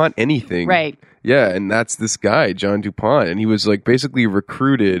 Any DuPont anything. Right. Yeah, and that's this guy, John DuPont, and he was like basically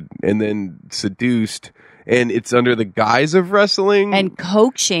recruited and then seduced, and it's under the guise of wrestling and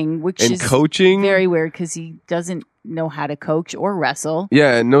coaching, which is very weird because he doesn't know how to coach or wrestle.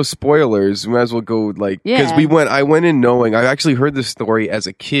 Yeah, and no spoilers. We might as well go like because I went in knowing. I actually heard this story as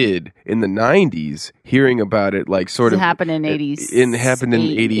a kid in the 90s, hearing about it like sort of happened in 80s. It happened in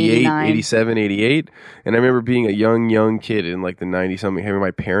 88, 89. 87, 88. And I remember being a young kid in like the 90s something, having my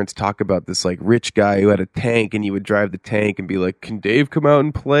parents talk about this like rich guy who had a tank, and he would drive the tank and be like, "Can Dave come out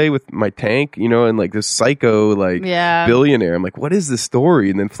and play with my tank?" And like this psycho like billionaire. I'm like, what is this story?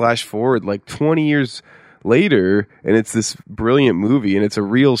 And then flash forward like 20 years later, and it's this brilliant movie, and it's a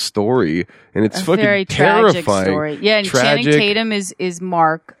real story, and it's fucking very terrifying. Tragic story. Yeah, and Channing Tatum is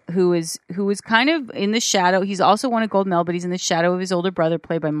Mark, who is kind of in the shadow. He's also won a gold medal, but he's in the shadow of his older brother,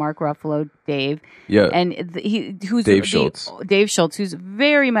 played by Mark Ruffalo, Dave. Yeah, and who's Dave Schultz. Dave Schultz, who's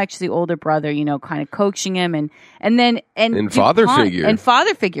very much the older brother, kind of coaching him, and father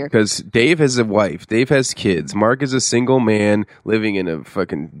figure, because Dave has a wife, Dave has kids, Mark is a single man living in a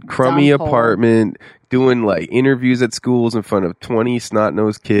fucking crummy apartment, doing like interviews at schools in front of 20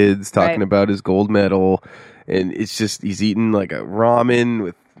 snot-nosed kids talking about his gold medal, and it's just he's eating like a ramen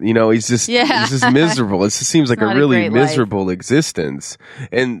with he's just miserable. It just seems like a really miserable existence.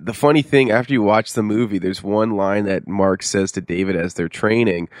 And the funny thing, after you watch the movie, there's one line that Mark says to David as they're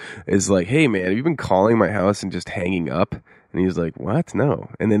training is like, "Hey man, have you been calling my house and just hanging up?" And he's like, "What? No."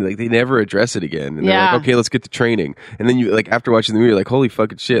 And then like they never address it again. And they're like, "Okay, let's get to training." And then you like after watching the movie, you're like, "Holy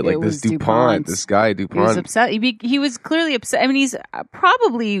fucking shit!" Like this DuPont, this guy DuPont. He was upset. He was clearly upset. I mean, he's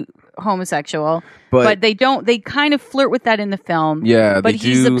probably homosexual, but they kind of flirt with that in the film. Yeah, but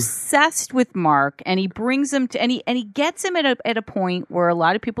he's obsessed with Mark, and he brings him to and he gets him at a point where a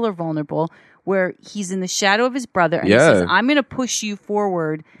lot of people are vulnerable, where he's in the shadow of his brother, and he says, "I'm going to push you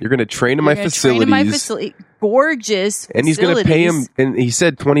forward. You're going to train in my facilities." Gorgeous and he's going to pay him, and he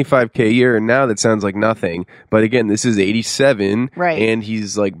said $25,000 a year, and now that sounds like nothing, but again, this is 87, and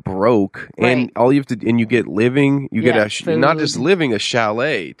he's like broke, and all you have to, and you get living, you get not just living, a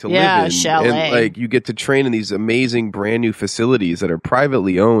chalet to live in, and like you get to train in these amazing brand new facilities that are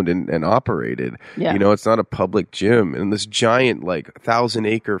privately owned and operated. It's not a public gym, and this giant like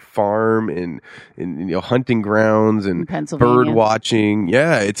 1,000-acre farm and hunting grounds and bird watching.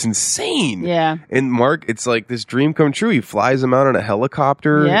 It's insane. And Mark, it's like this dream come true. He flies him out on a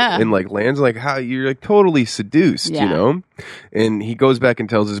helicopter and like lands, like how you're like totally seduced, and he goes back and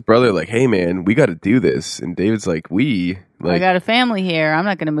tells his brother like, "Hey man, we got to do this." And David's like, I got a family here. I'm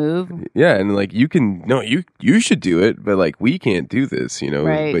not going to move. Yeah. And like, you should do it, but like, we can't do this,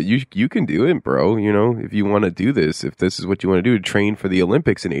 but you can do it, bro. If you want to do this, if this is what you want to do, train for the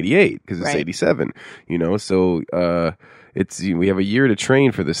Olympics in 88, because it's 87, so, we have a year to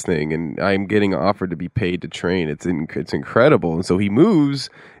train for this thing, and I'm getting offered to be paid to train. It's incredible. And so he moves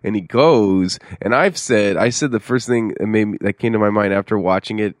and he goes, and I said the first thing that came to my mind after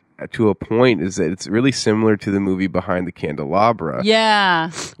watching it to a point is that it's really similar to the movie Behind the Candelabra.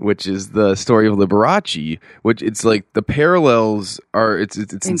 Which is the story of Liberace, which it's like the parallels are, it's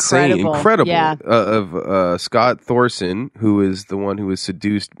incredible. Of Scott Thorson, who is the one who was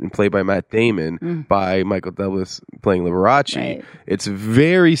seduced and played by Matt Damon by Michael Douglas playing Liberace. It's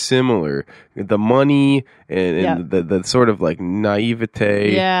very similar. The money and the sort of like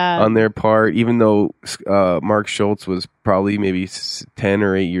naivete on their part, even though Mark Schultz was probably maybe 10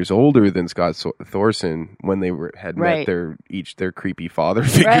 or 8 years older than Scott Thorson when they met their creepy father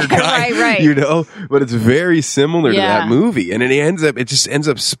figure guy, but it's very similar to that movie, and it just ends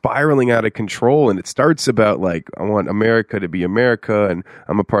up spiraling out of control, and it starts about like, I want America to be America, and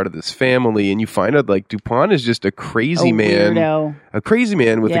I'm a part of this family, and you find out like DuPont is just a crazy man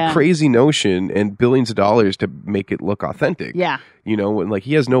with a crazy notion and billions of dollars to make it look authentic. And like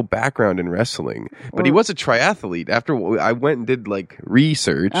he has no background in wrestling, but he was a triathlete. After I went and did like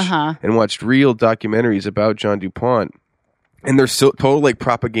research and watched real documentaries about John DuPont, And they're so total like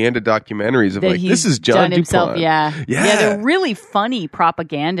propaganda documentaries of that like, this is John DuPont. Himself, yeah. They're really funny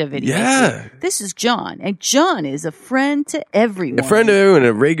propaganda videos. Yeah. Like, this is John, and John is a friend to everyone. A friend of everyone,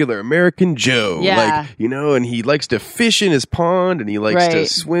 a regular American Joe. Yeah. Like, and he likes to fish in his pond, and he likes to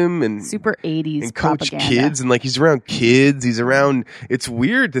swim and super 80s and coach propaganda. kids, and like he's around kids. He's around. It's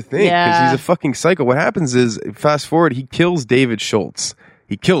weird to think because he's a fucking psycho. What happens is, fast forward, he kills David Schultz.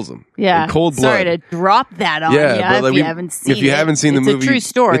 He kills him. Yeah. In cold blood. Sorry to drop that on you but like if you haven't seen it. If you haven't seen the movie. It's a true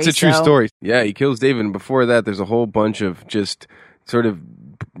story. It's a true story. Yeah, he kills David. And before that, there's a whole bunch of just sort of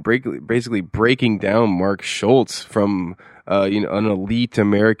basically breaking down Mark Schultz from an elite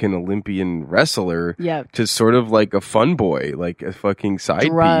American Olympian wrestler to sort of like a fun boy, like a fucking side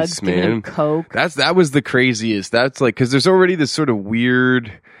piece, man. Coke. That was the craziest. That's like, because there's already this sort of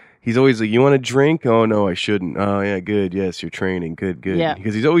weird... He's always like, you want a drink? Oh, no, I shouldn't. Oh, yeah, good. Yes, you're training. Good. Yeah.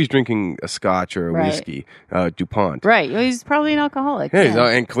 Because he's always drinking a scotch or a whiskey, DuPont. Right. Well, he's probably an alcoholic. Yeah,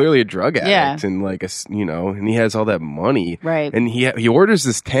 and clearly a drug addict. And like, and he has all that money. Right. And he orders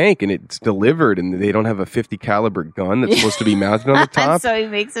this tank and it's delivered and they don't have a 50 caliber gun that's supposed to be mounted on the top. So he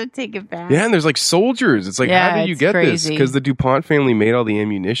makes him take it back. Yeah, and there's like soldiers. It's like, how did you get crazy. this? Because the DuPont family made all the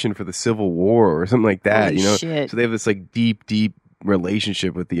ammunition for the Civil War or something like that. Holy shit. So they have this like deep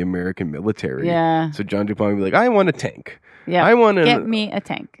relationship with the American military. Yeah. So John DuPont would be like, I want a tank. Yeah. I want Get me a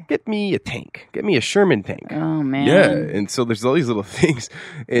tank. Get me a tank. Get me a Sherman tank. Oh, man. Yeah. And so there's all these little things.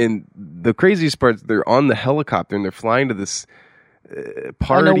 And the craziest part is they're on the helicopter and they're flying to this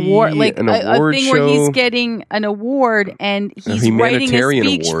party, an award thing show. Where he's getting an award and he's writing a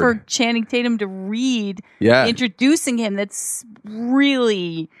speech award. for Channing Tatum to read, introducing him. That's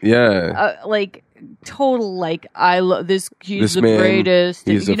really like total like I love this. He's the man, greatest.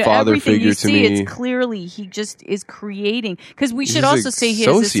 He's a father figure to me. It's clearly he just is creating. Because we should also say he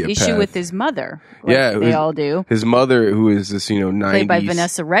has this issue with his mother. Like they all do. His mother, who is this 90s, played by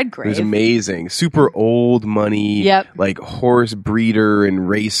Vanessa Redgrave, who's amazing, super old money, like horse breeder and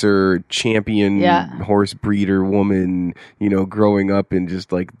racer champion, horse breeder woman. Growing up in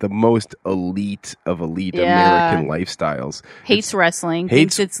just like the most elite of elite American lifestyles. Hates wrestling.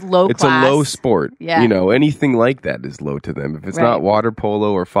 Thinks it's low class. It's a low sport. Yeah. Anything like that is low to them. If it's not water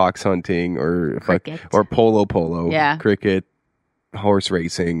polo or fox hunting or or polo, cricket, horse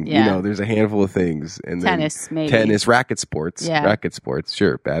racing, there's a handful of things. And tennis, maybe. Tennis, racket sports,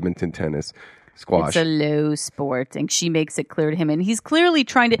 sure, badminton, tennis. Squash. It's a low sport, and she makes it clear to him. And he's clearly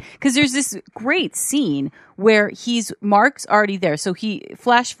trying to, because there's this great scene where Mark's already there. So he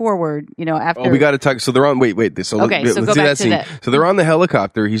flash forward, after. Oh, we got to talk. So they're on. Wait. So let's go do back that to scene. that. So they're on the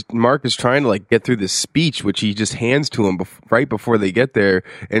helicopter. Mark is trying to like get through this speech, which he just hands to him right before they get there,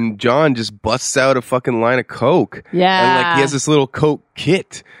 and John just busts out a fucking line of Coke. Yeah, and like he has this little Coke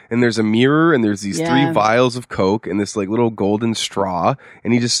kit, and there's a mirror, and there's these 3 vials of Coke, and this like little golden straw,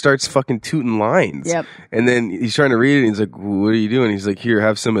 and he just starts fucking tooting lines. Yep. And then he's trying to read it, and he's like, "What are you doing?" He's like, "Here,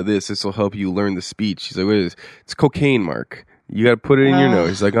 have some of this. This will help you learn the speech." He's like, "What is it?" "It's cocaine, Mark. You got to put it in your nose."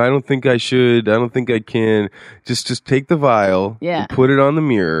 He's like, "I don't think I should. I don't think I can. Just take the vial, and put it on the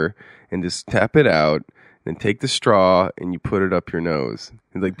mirror, and just tap it out. Then take the straw and you put it up your nose."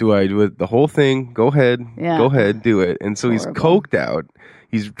 He's like, "Do I do it the whole thing? Go ahead, go ahead, do it." And so he's coked out.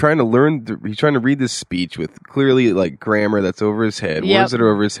 He's trying to he's trying to read this speech with clearly like grammar that's over his head, words that are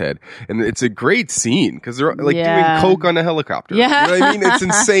over his head. And it's a great scene because they're like doing Coke on a helicopter. Yeah. You know what I mean? It's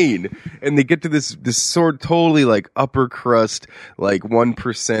insane. And they get to this sort of totally like upper crust, like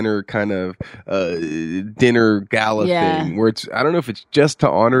 1%er kind of dinner gala thing where I don't know if it's just to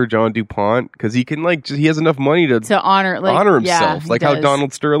honor John DuPont because he can he has enough money to honor himself, like how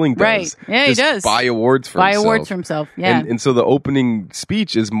Donald Sterling does. Right. Yeah, he does. Buy awards for himself. Yeah. And so the opening speech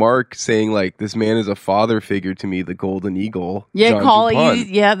is Mark saying like, "This man is a father figure to me, the Golden Eagle."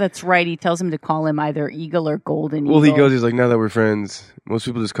 Yeah, that's right. He tells him to call him either Eagle or Golden Eagle. Well, he's like, "Now that we're friends, most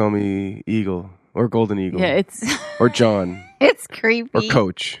people just call me Eagle or Golden Eagle." Yeah, it's or John. It's creepy. Or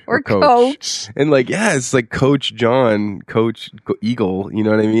Coach. Or Coach. And like, it's like Coach John, Coach Eagle, you know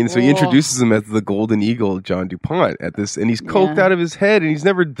what I mean? So he introduces him as the Golden Eagle, John DuPont, at this, and he's coked out of his head, and he's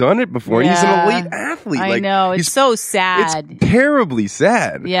never done it before, and he's an elite athlete. I know, it's so sad. It's terribly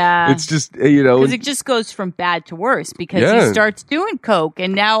sad. Yeah. It's just, because it just goes from bad to worse, because he starts doing coke,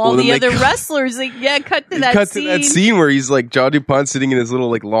 and now all the other wrestlers, cut to that scene. To that scene where he's like, John DuPont sitting in his little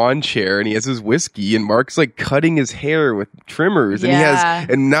like lawn chair, and he has his whiskey, and Mark's like cutting his hair with trimmers,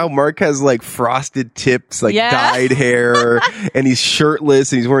 and now Mark has like frosted tips, like dyed hair, and he's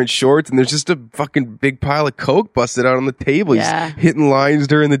shirtless and he's wearing shorts, and there's just a fucking big pile of coke busted out on the table. He's hitting lines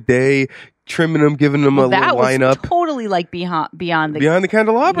during the day, trimming them, giving them a little lineup. That was totally like beyond the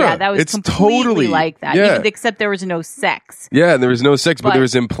candelabra. Yeah, that was completely totally like that. Yeah. Except there was no sex. Yeah, there was no sex, but there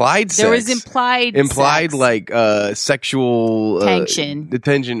was implied sex. There was implied sex. Like sexual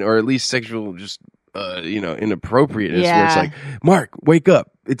tension, or at least sexual just inappropriateness. Yeah. Where it's like, Mark, wake up.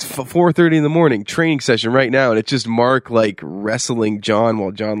 It's 4:30 in the morning, training session right now, and it's just Mark like wrestling John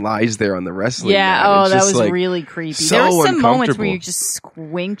while John lies there on the wrestling mat. Yeah, that was like, really creepy. So there were some moments where you're just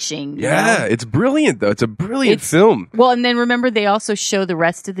squinching. Yeah, it's brilliant though. It's a brilliant film. Well, and then remember they also show the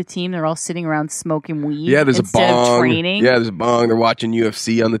rest of the team. They're all sitting around smoking weed. Yeah, there's a bong. Of training. Yeah, there's a bong. They're watching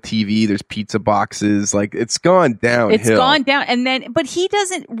UFC on the TV. There's pizza boxes. Like it's gone downhill. It's gone down, but he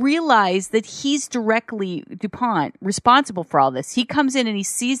doesn't realize that he's directly DuPont responsible for all this. He comes in and he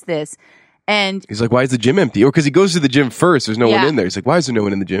sees this and he's like, why is the gym empty? Or because he goes to the gym first, there's no one in there. He's like, why is there no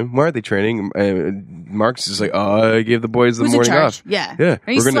one in the gym? Why aren't they training? Mark's just like, I gave the boys the morning off. Yeah. And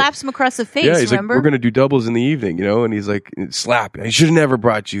he slaps him across the face, he's remember? Like, we're going to do doubles in the evening, and he's like, slap. I should have never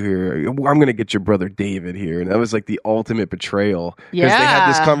brought you here. I'm going to get your brother David here. And that was like the ultimate betrayal. Because they had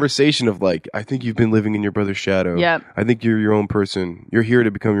this conversation of like, I think you've been living in your brother's shadow. Yep. I think you're your own person. You're here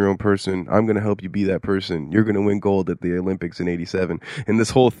to become your own person. I'm going to help you be that person. You're going to win gold at the Olympics in '87. And this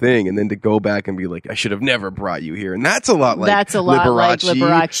whole thing. And then to go back and be like, I should have never brought you here. And that's a lot like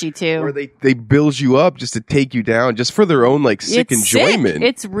Liberace too. Where they build you up just to take you down just for their own like sick enjoyment. Sick.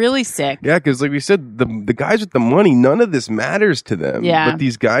 It's really sick. Yeah, because like we said, the guys with the money, none of this matters to them. Yeah. But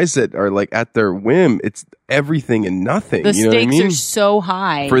these guys that are like at their whim, it's everything and nothing. The you know stakes what I mean? are so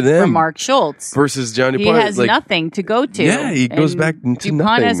high for them. For Mark Schultz. Versus Johnny DuPont. He has nothing to go to. Yeah, he goes back to DuPont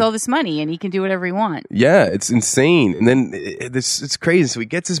nothing. has all this money and he can do whatever he wants. Yeah, it's insane. And then it's crazy. So he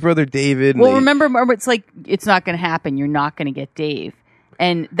gets his brother David. Well, remember, it's like, it's not going to happen. You're not going to get Dave.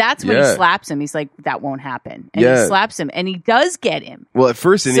 And that's when he slaps him. He's like, that won't happen. And he slaps him. And he does get him. Well, at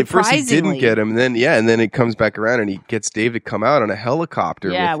first he didn't get him. And then it comes back around and he gets Dave to come out on a helicopter.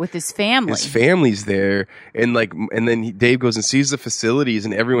 Yeah, with his family. His family's there. And then Dave goes and sees the facilities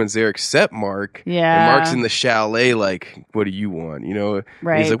and everyone's there except Mark. Yeah. And Mark's in the chalet like, what do you want?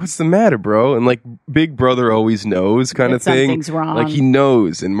 Right. And he's like, what's the matter, bro? And like, big brother always knows kind of thing. Something's wrong. Like he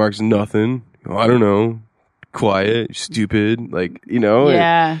knows. And Mark's nothing. Oh, I don't know. Quiet, stupid,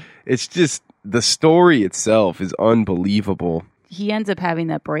 yeah. It's just the story itself is unbelievable. He ends up having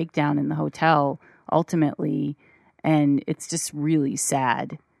that breakdown in the hotel ultimately, and it's just really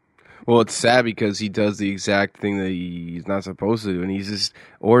sad. Well, it's sad because he does the exact thing that he's not supposed to do, and he's just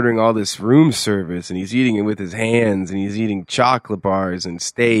ordering all this room service, and he's eating it with his hands, and he's eating chocolate bars and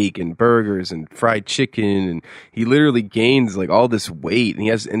steak and burgers and fried chicken, and he literally gains like all this weight,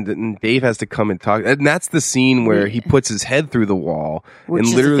 and Dave has to come and talk, and that's the scene where he puts his head through the wall, which and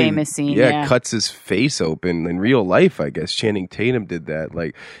is literally, a famous scene, cuts his face open. In real life, I guess Channing Tatum did that.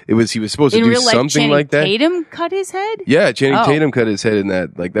 Like he was supposed to do something like that. Tatum cut his head? Yeah, Channing Tatum cut his head in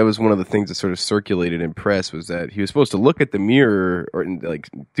that. Like that was one of the things that sort of circulated in press was that he was supposed to look at the mirror or like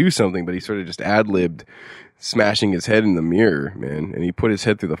do something, but he sort of just ad-libbed smashing his head in the mirror, man, and he put his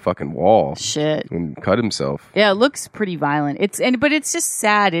head through the fucking wall. Shit. And cut himself. Yeah, it looks pretty violent. But it's just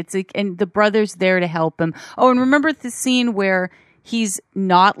sad. It's like, and the brother's there to help him. Oh, and remember the scene where he's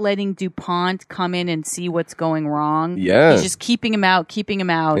not letting DuPont come in and see what's going wrong. Yeah. He's just keeping him out.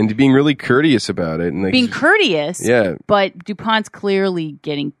 And being really courteous about it. And like, being courteous. Yeah. But DuPont's clearly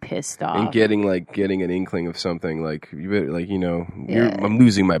getting pissed off. And getting an inkling of something like, I'm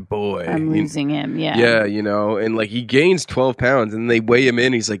losing my boy. I'm losing him, yeah. Yeah, and like he gains 12 pounds and they weigh him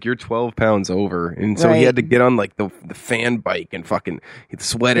in. He's like, you're 12 pounds over. And so he had to get on like the fan bike and fucking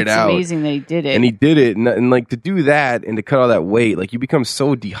sweat it out. It's amazing that he did it. And he did it. And like to do that and to cut all that weight, like you become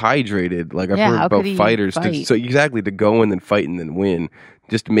so dehydrated. Like I've heard about fighters to go and then fight and then win.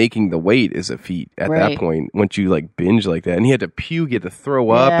 Just making the weight is a feat at that point once you like binge like that. And he had to puke, he had to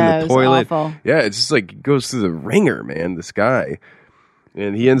throw up in the toilet. Awful. Yeah, it's just like it goes through the ringer, man, this guy.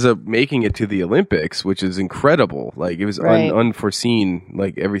 And he ends up making it to the Olympics, which is incredible. Like it was unforeseen,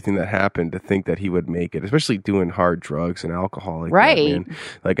 like everything that happened to think that he would make it, especially doing hard drugs and alcohol like that, man.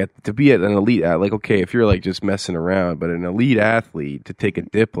 Like to be at an elite, like okay, if you're like just messing around, but an elite athlete to take a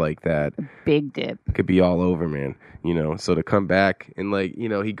dip like that, a big dip, could be all over, man. So to come back and like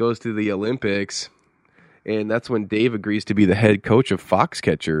he goes to the Olympics. And that's when Dave agrees to be the head coach of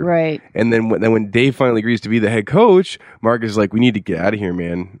Foxcatcher. Right. And then when Dave finally agrees to be the head coach, Mark is like, we need to get out of here,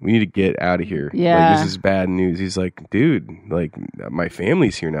 man. We need to get out of here. Yeah. Like, this is bad news. He's like, dude, like, my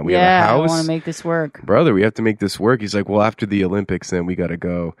family's here now. We have a house. I want to make this work. Brother, we have to make this work. He's like, well, after the Olympics, then we got to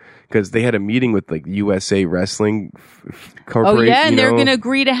go. Because they had a meeting with, like, USA Wrestling Corporation. Oh, yeah, and they're going to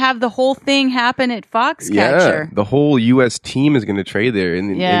agree to have the whole thing happen at Foxcatcher. Yeah, the whole U.S. team is going to trade there.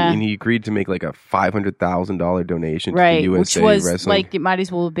 And he agreed to make, like, a $500,000 donation to the USA which was Wrestling. Like, it might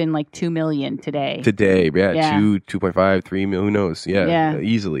as well have been like $2 million today. Yeah. 2.5, 3 million, who knows? Yeah,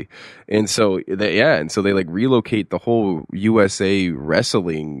 easily. And so they like relocate the whole USA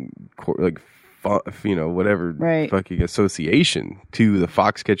Wrestling, like, whatever fucking association to the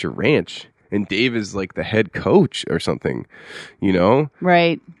Foxcatcher Ranch. And Dave is like the head coach or something,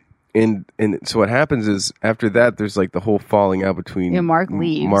 Right. And so what happens is after that, there's like the whole falling out between Mark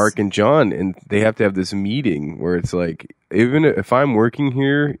leaves. Mark and John, and they have to have this meeting where it's like, even if I'm working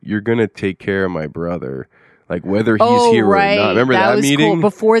here, you're going to take care of my brother. Like whether he's here or not. Remember that was meeting? Cool.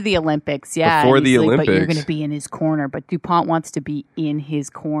 Before the Olympics, yeah. Before the Olympics. But you're going to be in his corner. But DuPont wants to be in his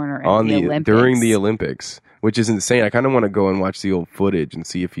corner at the Olympics. During the Olympics, which is insane. I kind of want to go and watch the old footage and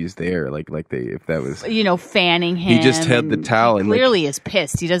see if he's there. If that was... fanning him. He just had the towel. He clearly is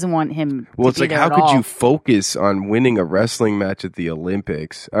pissed. He doesn't want him Well, it's like, how could you focus on winning a wrestling match at the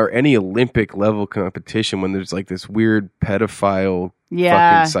Olympics or any Olympic level competition when there's like this weird pedophile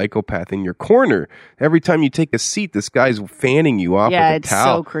fucking psychopath in your corner? Every time you take a seat, this guy's fanning you off with a towel. Yeah, it's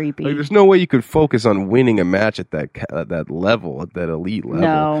so creepy. Like, there's no way you could focus on winning a match at that level, at that elite level.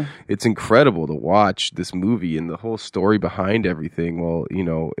 No. It's incredible to watch this movie and the whole story behind everything. Well,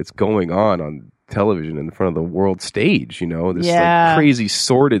 it's going on television in front of the world stage. This like crazy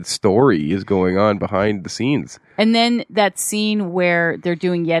sordid story is going on behind the scenes. And then that scene where they're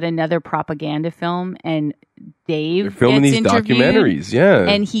doing yet another propaganda film and Dave they're filming these documentaries,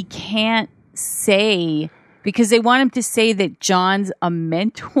 and he can't say because they want him to say that John's a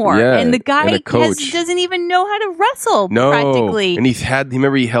mentor, and the guy doesn't even know how to wrestle. Practically, and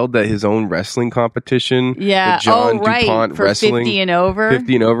remember he held his own wrestling competition. Yeah, the John DuPont for wrestling 50 and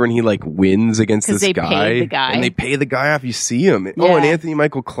over, and he like wins against this guy. Paid the guy, and they pay the guy off. You see him. And Anthony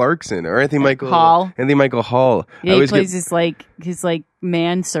Michael Clarkson or Anthony Michael Hall. Anthony Michael Hall. Yeah, he plays his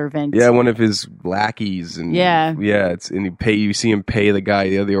manservant. Yeah, one of his lackeys, and you see him pay the guy,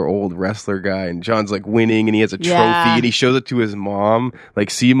 the other old wrestler guy, and John's like winning, and he has a trophy, and he shows it to his mom,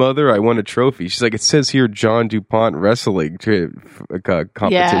 like, see, mother, I won a trophy. She's like, it says here John DuPont wrestling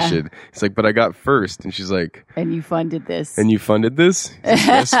competition. He's like, but I got first, and she's like, and you funded this. Like,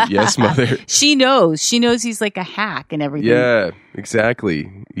 yes, mother. She knows he's like a hack and everything. Yeah,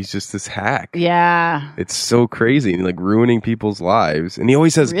 exactly. He's just this hack. Yeah, it's so crazy, and like ruining people's lives. And he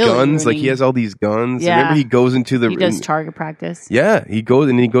always has guns. Like he has all these guns. Yeah. Remember he goes into he does target practice. Yeah, he goes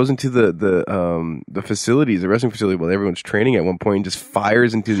into the facilities, the wrestling facility while everyone's training at one point and just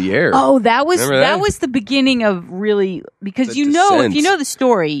fires into the air. Oh, that was the beginning of really, because if you know the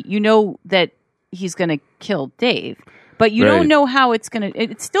story, you know that he's going to kill Dave, but you don't know how it's going to.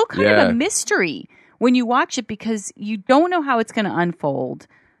 It's still kind of a mystery when you watch it because you don't know how it's going to unfold.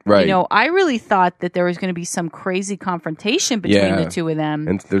 Right. I really thought that there was going to be some crazy confrontation between the two of them.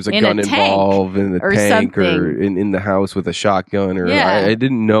 And there's a gun involved in the tank or in the house with a shotgun. I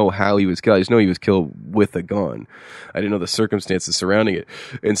didn't know how he was killed. I just know he was killed with a gun. I didn't know the circumstances surrounding it.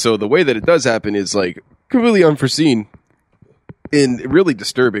 And so the way that it does happen is like completely unforeseen and really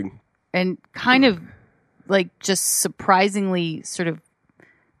disturbing. And kind of like just surprisingly sort of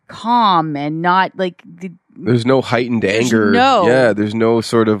calm and not like there's no heightened anger. There's no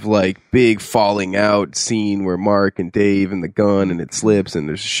sort of like big falling out scene where Mark and Dave and the gun and it slips and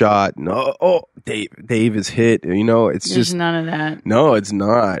there's a shot and Dave is hit. There's just none of that. No, it's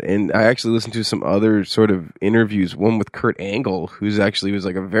not. And I actually listened to some other sort of interviews. One with Kurt Angle, who's actually was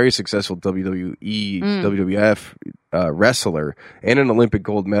like a very successful WWE, WWF wrestler and an Olympic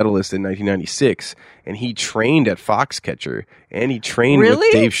gold medalist in 1996, and he trained at Foxcatcher and he trained with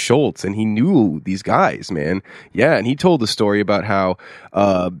Dave Schultz, and he knew these guys, man. Yeah, and he told the story about how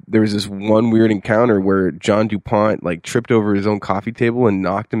there was this one weird encounter where John DuPont like tripped over his own coffee table and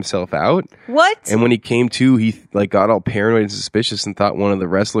knocked himself out. What? And when he came to, he like got all paranoid and suspicious and thought one of the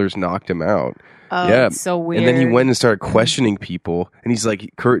wrestlers knocked him out. Oh, yeah, it's so weird. And then he went and started questioning people. And he's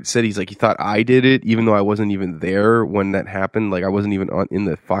like, Kurt said, he thought I did it, even though I wasn't even there when that happened. Like, I wasn't even in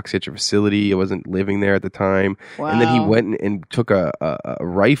the Foxcatcher facility. I wasn't living there at the time. Wow. And then he went and took a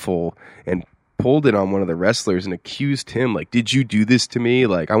rifle and pulled it on one of the wrestlers and accused him, like, did you do this to me?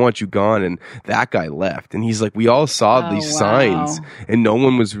 Like, I want you gone. And that guy left. And he's like, we all saw these signs, and no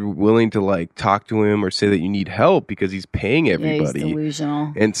one was willing to like talk to him or say that you need help because he's paying everybody. Yeah, he's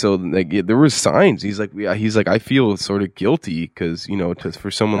delusional. And so like there was signs. He's like, I feel sort of guilty because, you know,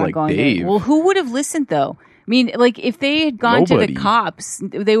 for someone like Dave. Well, who would have listened though? I mean, like, if they had gone to the cops,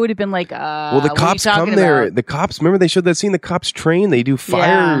 they would have been like, well, the cops come there. The cops, remember they showed that scene? The cops train. They do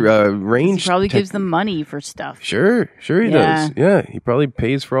fire range. He probably gives them money for stuff. Sure he does. Yeah, he probably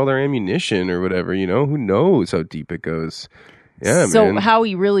pays for all their ammunition or whatever, you know? Who knows how deep it goes? Yeah, so how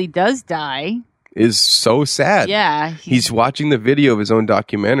he really does die is so sad. Yeah. He's watching the video of his own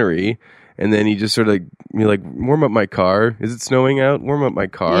documentary, and then he just sort of like, warm up my car. Is it snowing out? Warm up my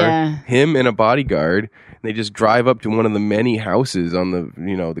car. Yeah. Him and a bodyguard. They just drive up to one of the many houses on the,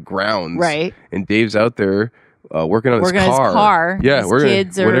 you know, the grounds. Right. And Dave's out there working on his car. Yeah. His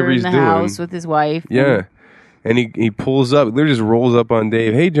kids are in the house with his wife. Yeah. And he pulls up. Literally just rolls up on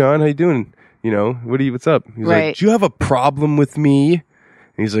Dave. Hey, John, how you doing? You know, what's up? He's like, do you have a problem with me? And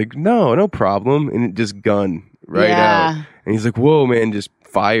he's like, no problem. And it just gun out. And he's like, whoa, man, just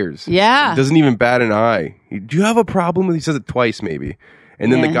fires. Yeah. It doesn't even bat an eye. Do you have a problem with? He says it twice, maybe.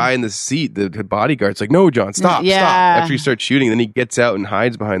 And then the guy in the seat, the bodyguard's like, no, John, stop. After he starts shooting, then he gets out and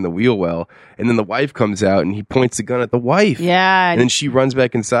hides behind the wheel well. And then the wife comes out and he points the gun at the wife. Yeah. And then she runs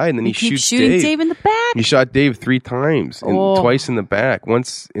back inside and then he shoots Dave in the back. He shot Dave 3 times, and twice in the back,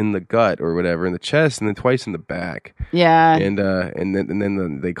 once in the gut or whatever, in the chest, and then twice in the back. Yeah. And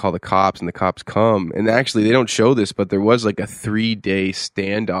then they call the cops, and the cops come. And actually, they don't show this, but there was like a 3-day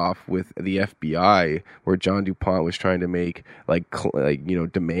standoff with the FBI where John DuPont was trying to make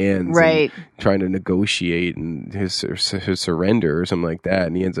demands, right? And trying to negotiate and his surrender or something like that.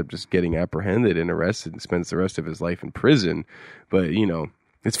 And he ends up just getting apprehended and arrested and spends the rest of his life in prison. But you know.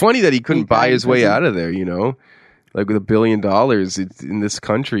 It's funny that he couldn't buy his way out of there, you know? Like with $1 billion it's in this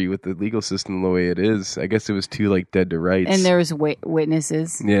country with the legal system the way it is. I guess it was too like dead to rights. And there was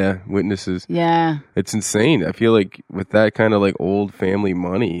witnesses. Yeah, witnesses. Yeah. It's insane. I feel like with that kind of like old family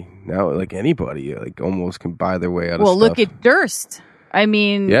money, now like anybody like almost can buy their way out of stuff. Well, look at Durst. I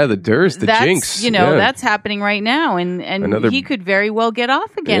mean, the Durst, the Jinx. You know, that's happening right now, and he could very well get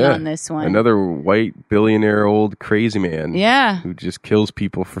off again on this one. Another white billionaire, old crazy man. Yeah, who just kills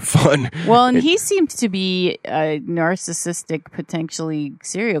people for fun. Well, and he seemed to be a narcissistic, potentially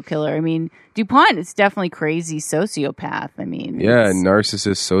serial killer. I mean, DuPont is definitely crazy sociopath. I mean,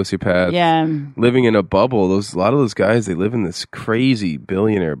 narcissist, sociopath. Yeah, living in a bubble. A lot of those guys, they live in this crazy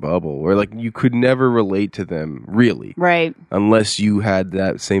billionaire bubble where like you could never relate to them, really, right? Unless you had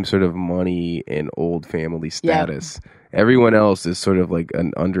that same sort of money and old family status. Yep. Everyone else is sort of like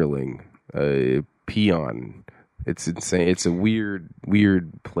an underling, a peon. It's insane. It's a weird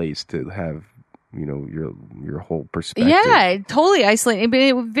place to have, you know, your whole perspective. Yeah, totally isolating. But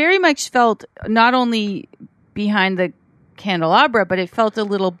it very much felt not only behind the candelabra, but it felt a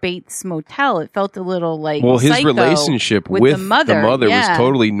little Bates Motel. It felt a little like his relationship with the mother was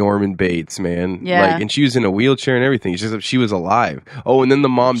totally Norman Bates, man. Yeah, and she was in a wheelchair and everything. It's just that she was alive. Oh, and then the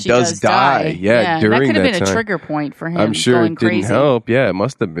mom does die. Yeah, during that could have been time. A trigger point for him. I'm sure it didn't help. Yeah, it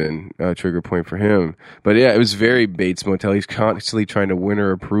must have been a trigger point for him. But yeah, it was very Bates Motel. He's constantly trying to win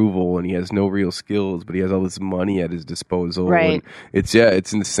her approval, and he has no real skills, but he has all this money at his disposal. Right. And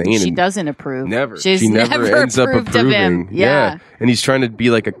it's insane. She doesn't approve. Never. She never ends up approving. Him. Yeah. And he's trying to be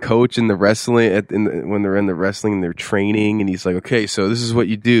like a coach in the wrestling when they're in the wrestling and they're training, and he's like, okay, so this is what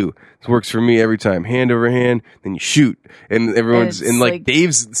you do. This works for me every time. Hand over hand, then you shoot. And everyone's and like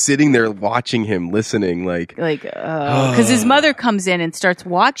Dave's sitting there watching him, listening, because his mother comes in and starts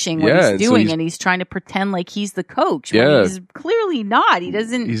watching what he's doing, and he's trying to pretend like he's the coach. Yeah, he's clearly not. He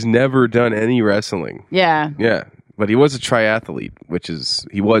doesn't. He's never done any wrestling. Yeah. Yeah. But he was a triathlete,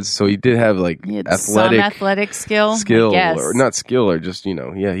 so he did have like athletic skill, or not skill, or just, you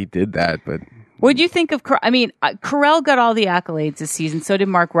know, he did that. But what do you think of? I mean, Carell got all the accolades this season. So did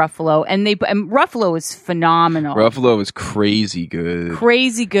Mark Ruffalo, and Ruffalo was phenomenal. Ruffalo was crazy good. Carell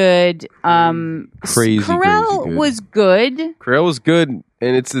was good. Carell was good,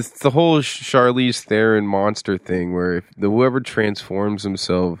 and it's the whole Charlize Theron monster thing, where if whoever transforms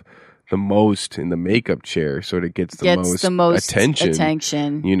himself the most in the makeup chair sort of gets the most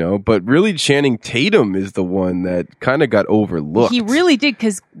attention, you know. But really, Channing Tatum is the one that kind of got overlooked. He really did,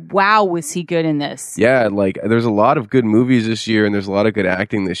 because wow, was he good in this? Yeah, like there's a lot of good movies this year, and there's a lot of good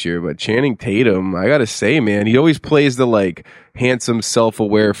acting this year. But Channing Tatum, I gotta say, man, he always plays the like handsome,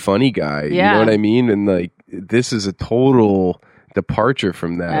 self-aware, funny guy. You know what I mean? And like this is a total departure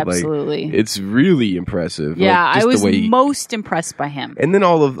from that. Absolutely. Like, it's really impressive. Yeah, like, just I was the way most impressed by him. And then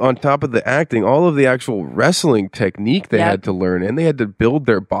on top of the acting, all of the actual wrestling technique they had to learn, and they had to build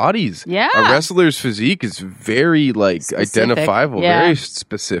their bodies. Yeah. A wrestler's physique is very identifiable, very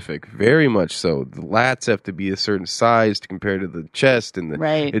specific, very much so. The lats have to be a certain size compared to the chest, and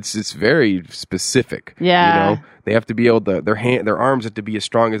it's very specific. Yeah. You know? They have to be able to, their arms have to be as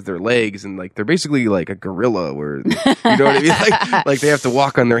strong as their legs, and like they're basically like a gorilla, where you know what I mean. Like they have to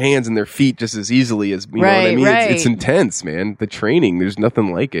walk on their hands and their feet just as easily as you know what I mean. It's intense, man. The training, there's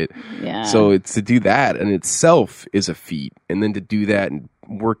nothing like it. Yeah. So it's to do that in itself is a feat, and then to do that and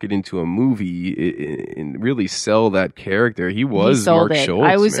work it into a movie and really sell that character. He Mark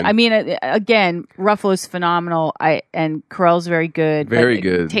Schultz. I mean, again, Ruffalo's phenomenal. And Carell's very good. Very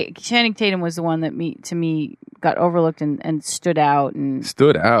good. Channing Tatum was the one that to me got overlooked and stood out. And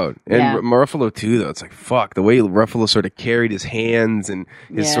Ruffalo too, though. It's like, fuck, the way Ruffalo sort of carried his hands and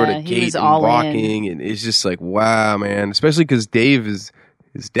his sort of gait and walking, and it's just like, wow, man. Especially because Dave is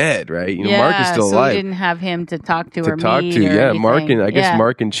dead, right? You know, Mark is still alive. So we didn't have him to talk to Mark and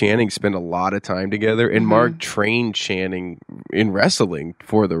Mark and Channing spent a lot of time together, and Mark trained Channing in wrestling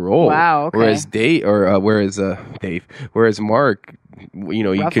for the role. Wow. Okay. Whereas Mark, you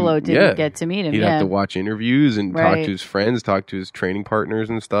know, Ruffalo didn't get to meet him. He'd have to watch interviews and talk to his friends, talk to his training partners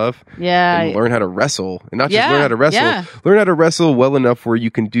and stuff. Yeah, and learn how to wrestle, and not just learn how to wrestle. Yeah. Learn how to wrestle well enough where you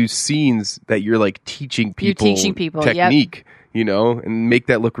can do scenes that you're like teaching people technique. Yep. You know, and make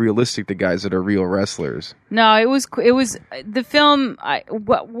that look realistic to guys that are real wrestlers. No, it was the film. I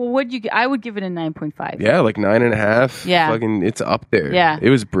would give it a 9.5. Yeah, like 9.5. Yeah, fucking, it's up there. Yeah, it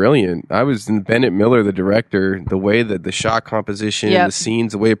was brilliant. I was in Bennett Miller, the director. The way that the shot composition, the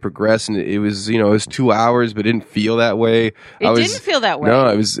scenes, the way it progressed, and it was 2 hours, but it didn't feel that way. It didn't feel that way. No,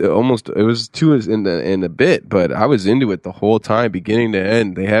 it was 2 in a bit, but I was into it the whole time, beginning to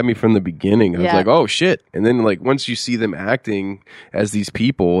end. They had me from the beginning. I was like, oh shit, and then like once you see them acting as these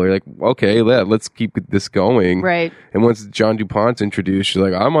people, you're like, okay, let's keep this going. Right. And once John DuPont's introduced, you're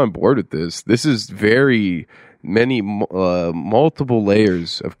like, I'm on board with this. This is very many multiple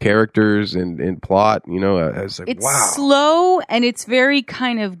layers of characters and plot. You know, I was like, it's wow. slow and it's very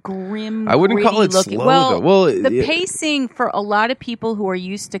kind of grim. I wouldn't call it looking. slow though. Well, the pacing for a lot of people who are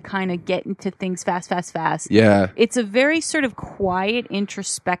used to kind of getting to things fast. Yeah, it's a very sort of quiet,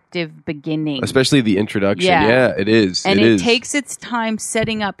 introspective beginning. Especially the introduction. Yeah, it is. And it takes its time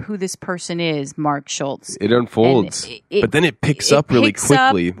setting up who this person is, Mark Schultz. It unfolds, but then it picks up really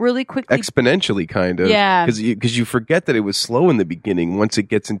quickly, exponentially, kind of. Yeah, because you forget that it was slow in the beginning once it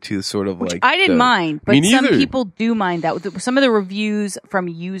gets into sort of like I didn't mind, but some people do mind that. Some of the reviews from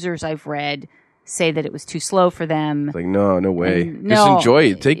users I've read say that it was too slow for them. It's like, no way. Just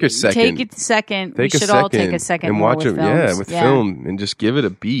enjoy it. Take your second. Take a second. We should all take a second and more watch with it. films. Yeah, with film, and just give it a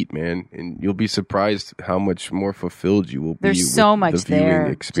beat, man, and you'll be surprised how much more fulfilled you will be. There's so much the viewing there.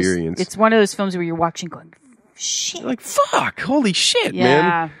 Experience. It's one of those films where you're watching, going, shit, like fuck, holy shit,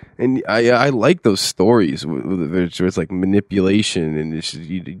 man. And I like those stories where it's like manipulation and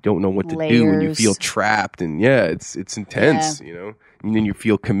you don't know what to do and you feel trapped, and it's intense, you know. And then you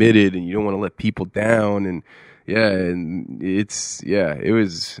feel committed and you don't want to let people down, and it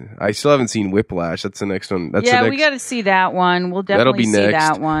was. I still haven't seen Whiplash. That's the next one. We got to see that one. We'll definitely see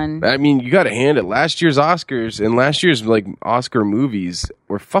that one. I mean, you got to hand it. Last year's Oscars and last year's like Oscar movies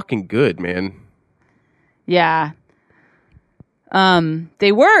were fucking good, man. Yeah.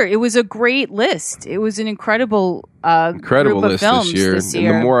 They were. It was a great list. It was an incredible group of list films this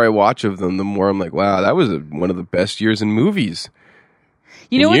year. And the more I watch of them, the more I'm like, wow, that was one of the best years in movies.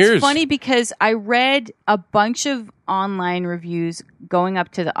 You know what's funny? Because I read a bunch of online reviews going up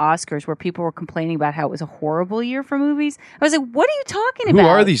to the Oscars where people were complaining about how it was a horrible year for movies. I was like, what are you talking about? Who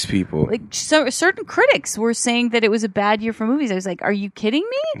are these people? Like, certain critics were saying that it was a bad year for movies. I was like, are you kidding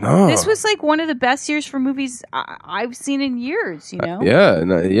me? No. This was like one of the best years for movies I've seen in years, you know?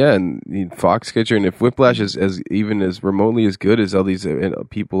 And Foxcatcher, and if Whiplash is even as remotely as good as all these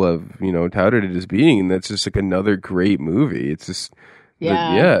people have, touted it as being, that's just like another great movie. It's just...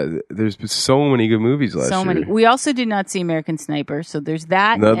 there's been so many good movies last year. So many. We also did not see American Sniper, so there's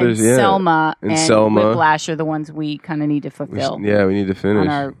that. Selma and Whiplash are the ones we kind of need to fulfill. We need to finish on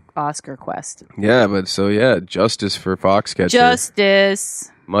our Oscar quest. Yeah, but justice for Foxcatcher. Justice.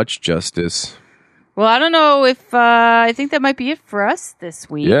 Much justice. Well, I don't know if I think that might be it for us this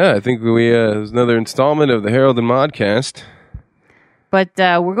week. Yeah, I think there's another installment of the Harold and Modcast. But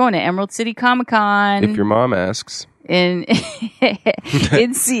we're going to Emerald City Comic Con. If your mom asks. In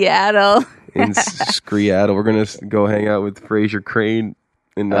Seattle. In Seattle. We're going to go hang out with Fraser Crane.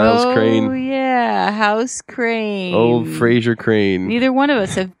 And Niles Crane. Oh, yeah. House Crane. Old Fraser Crane. Neither one of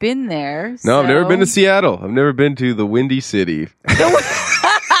us have been there. No, so. I've never been to Seattle. I've never been to the Windy City.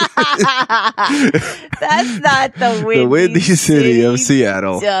 That's not the Windy City of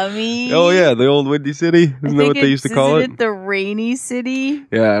Seattle. Dummy. Oh, yeah, the old Windy City. Isn't that what they used to call it? Isn't it the Rainy City?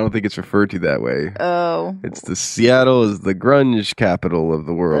 Yeah, I don't think it's referred to that way. Oh. It's the Seattle is the grunge capital of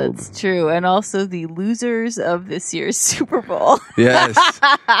the world. That's true. And also the losers of this year's Super Bowl. Yes.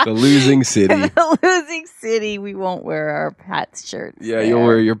 The losing city. The losing city. We won't wear our Pats shirts. Yeah, there. you'll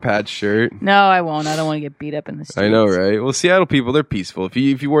wear your Pats shirt. No, I won't. I don't want to get beat up in the streets. I know, right? Well, Seattle people, they're peaceful. If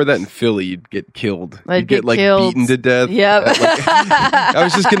you wore that in Philly, you'd get killed. I'd you'd get killed. beaten to death. Yep. I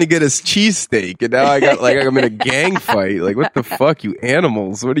was just gonna get a cheesesteak, and now I'm in a gang fight. Like, what the fuck, you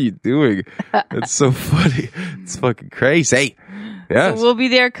animals? What are you doing? That's so funny. It's fucking crazy. Yes. So we'll be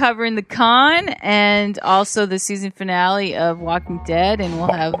there covering the con and also the season finale of Walking Dead, and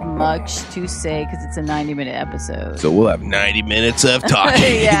we'll have much to say because it's a 90-minute episode. So we'll have 90 minutes of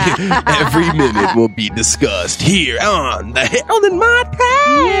talking. Yeah. Every minute will be discussed here on the Hell in My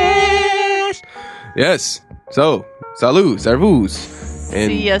Past. Yes. So, salut, servus. And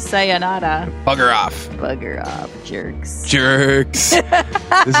see ya, sayonara. Bugger off. Bugger off, jerks. Jerks. This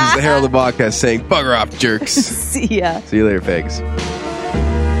is the Herald of Podcast saying, bugger off, jerks. See ya. See you later, fags.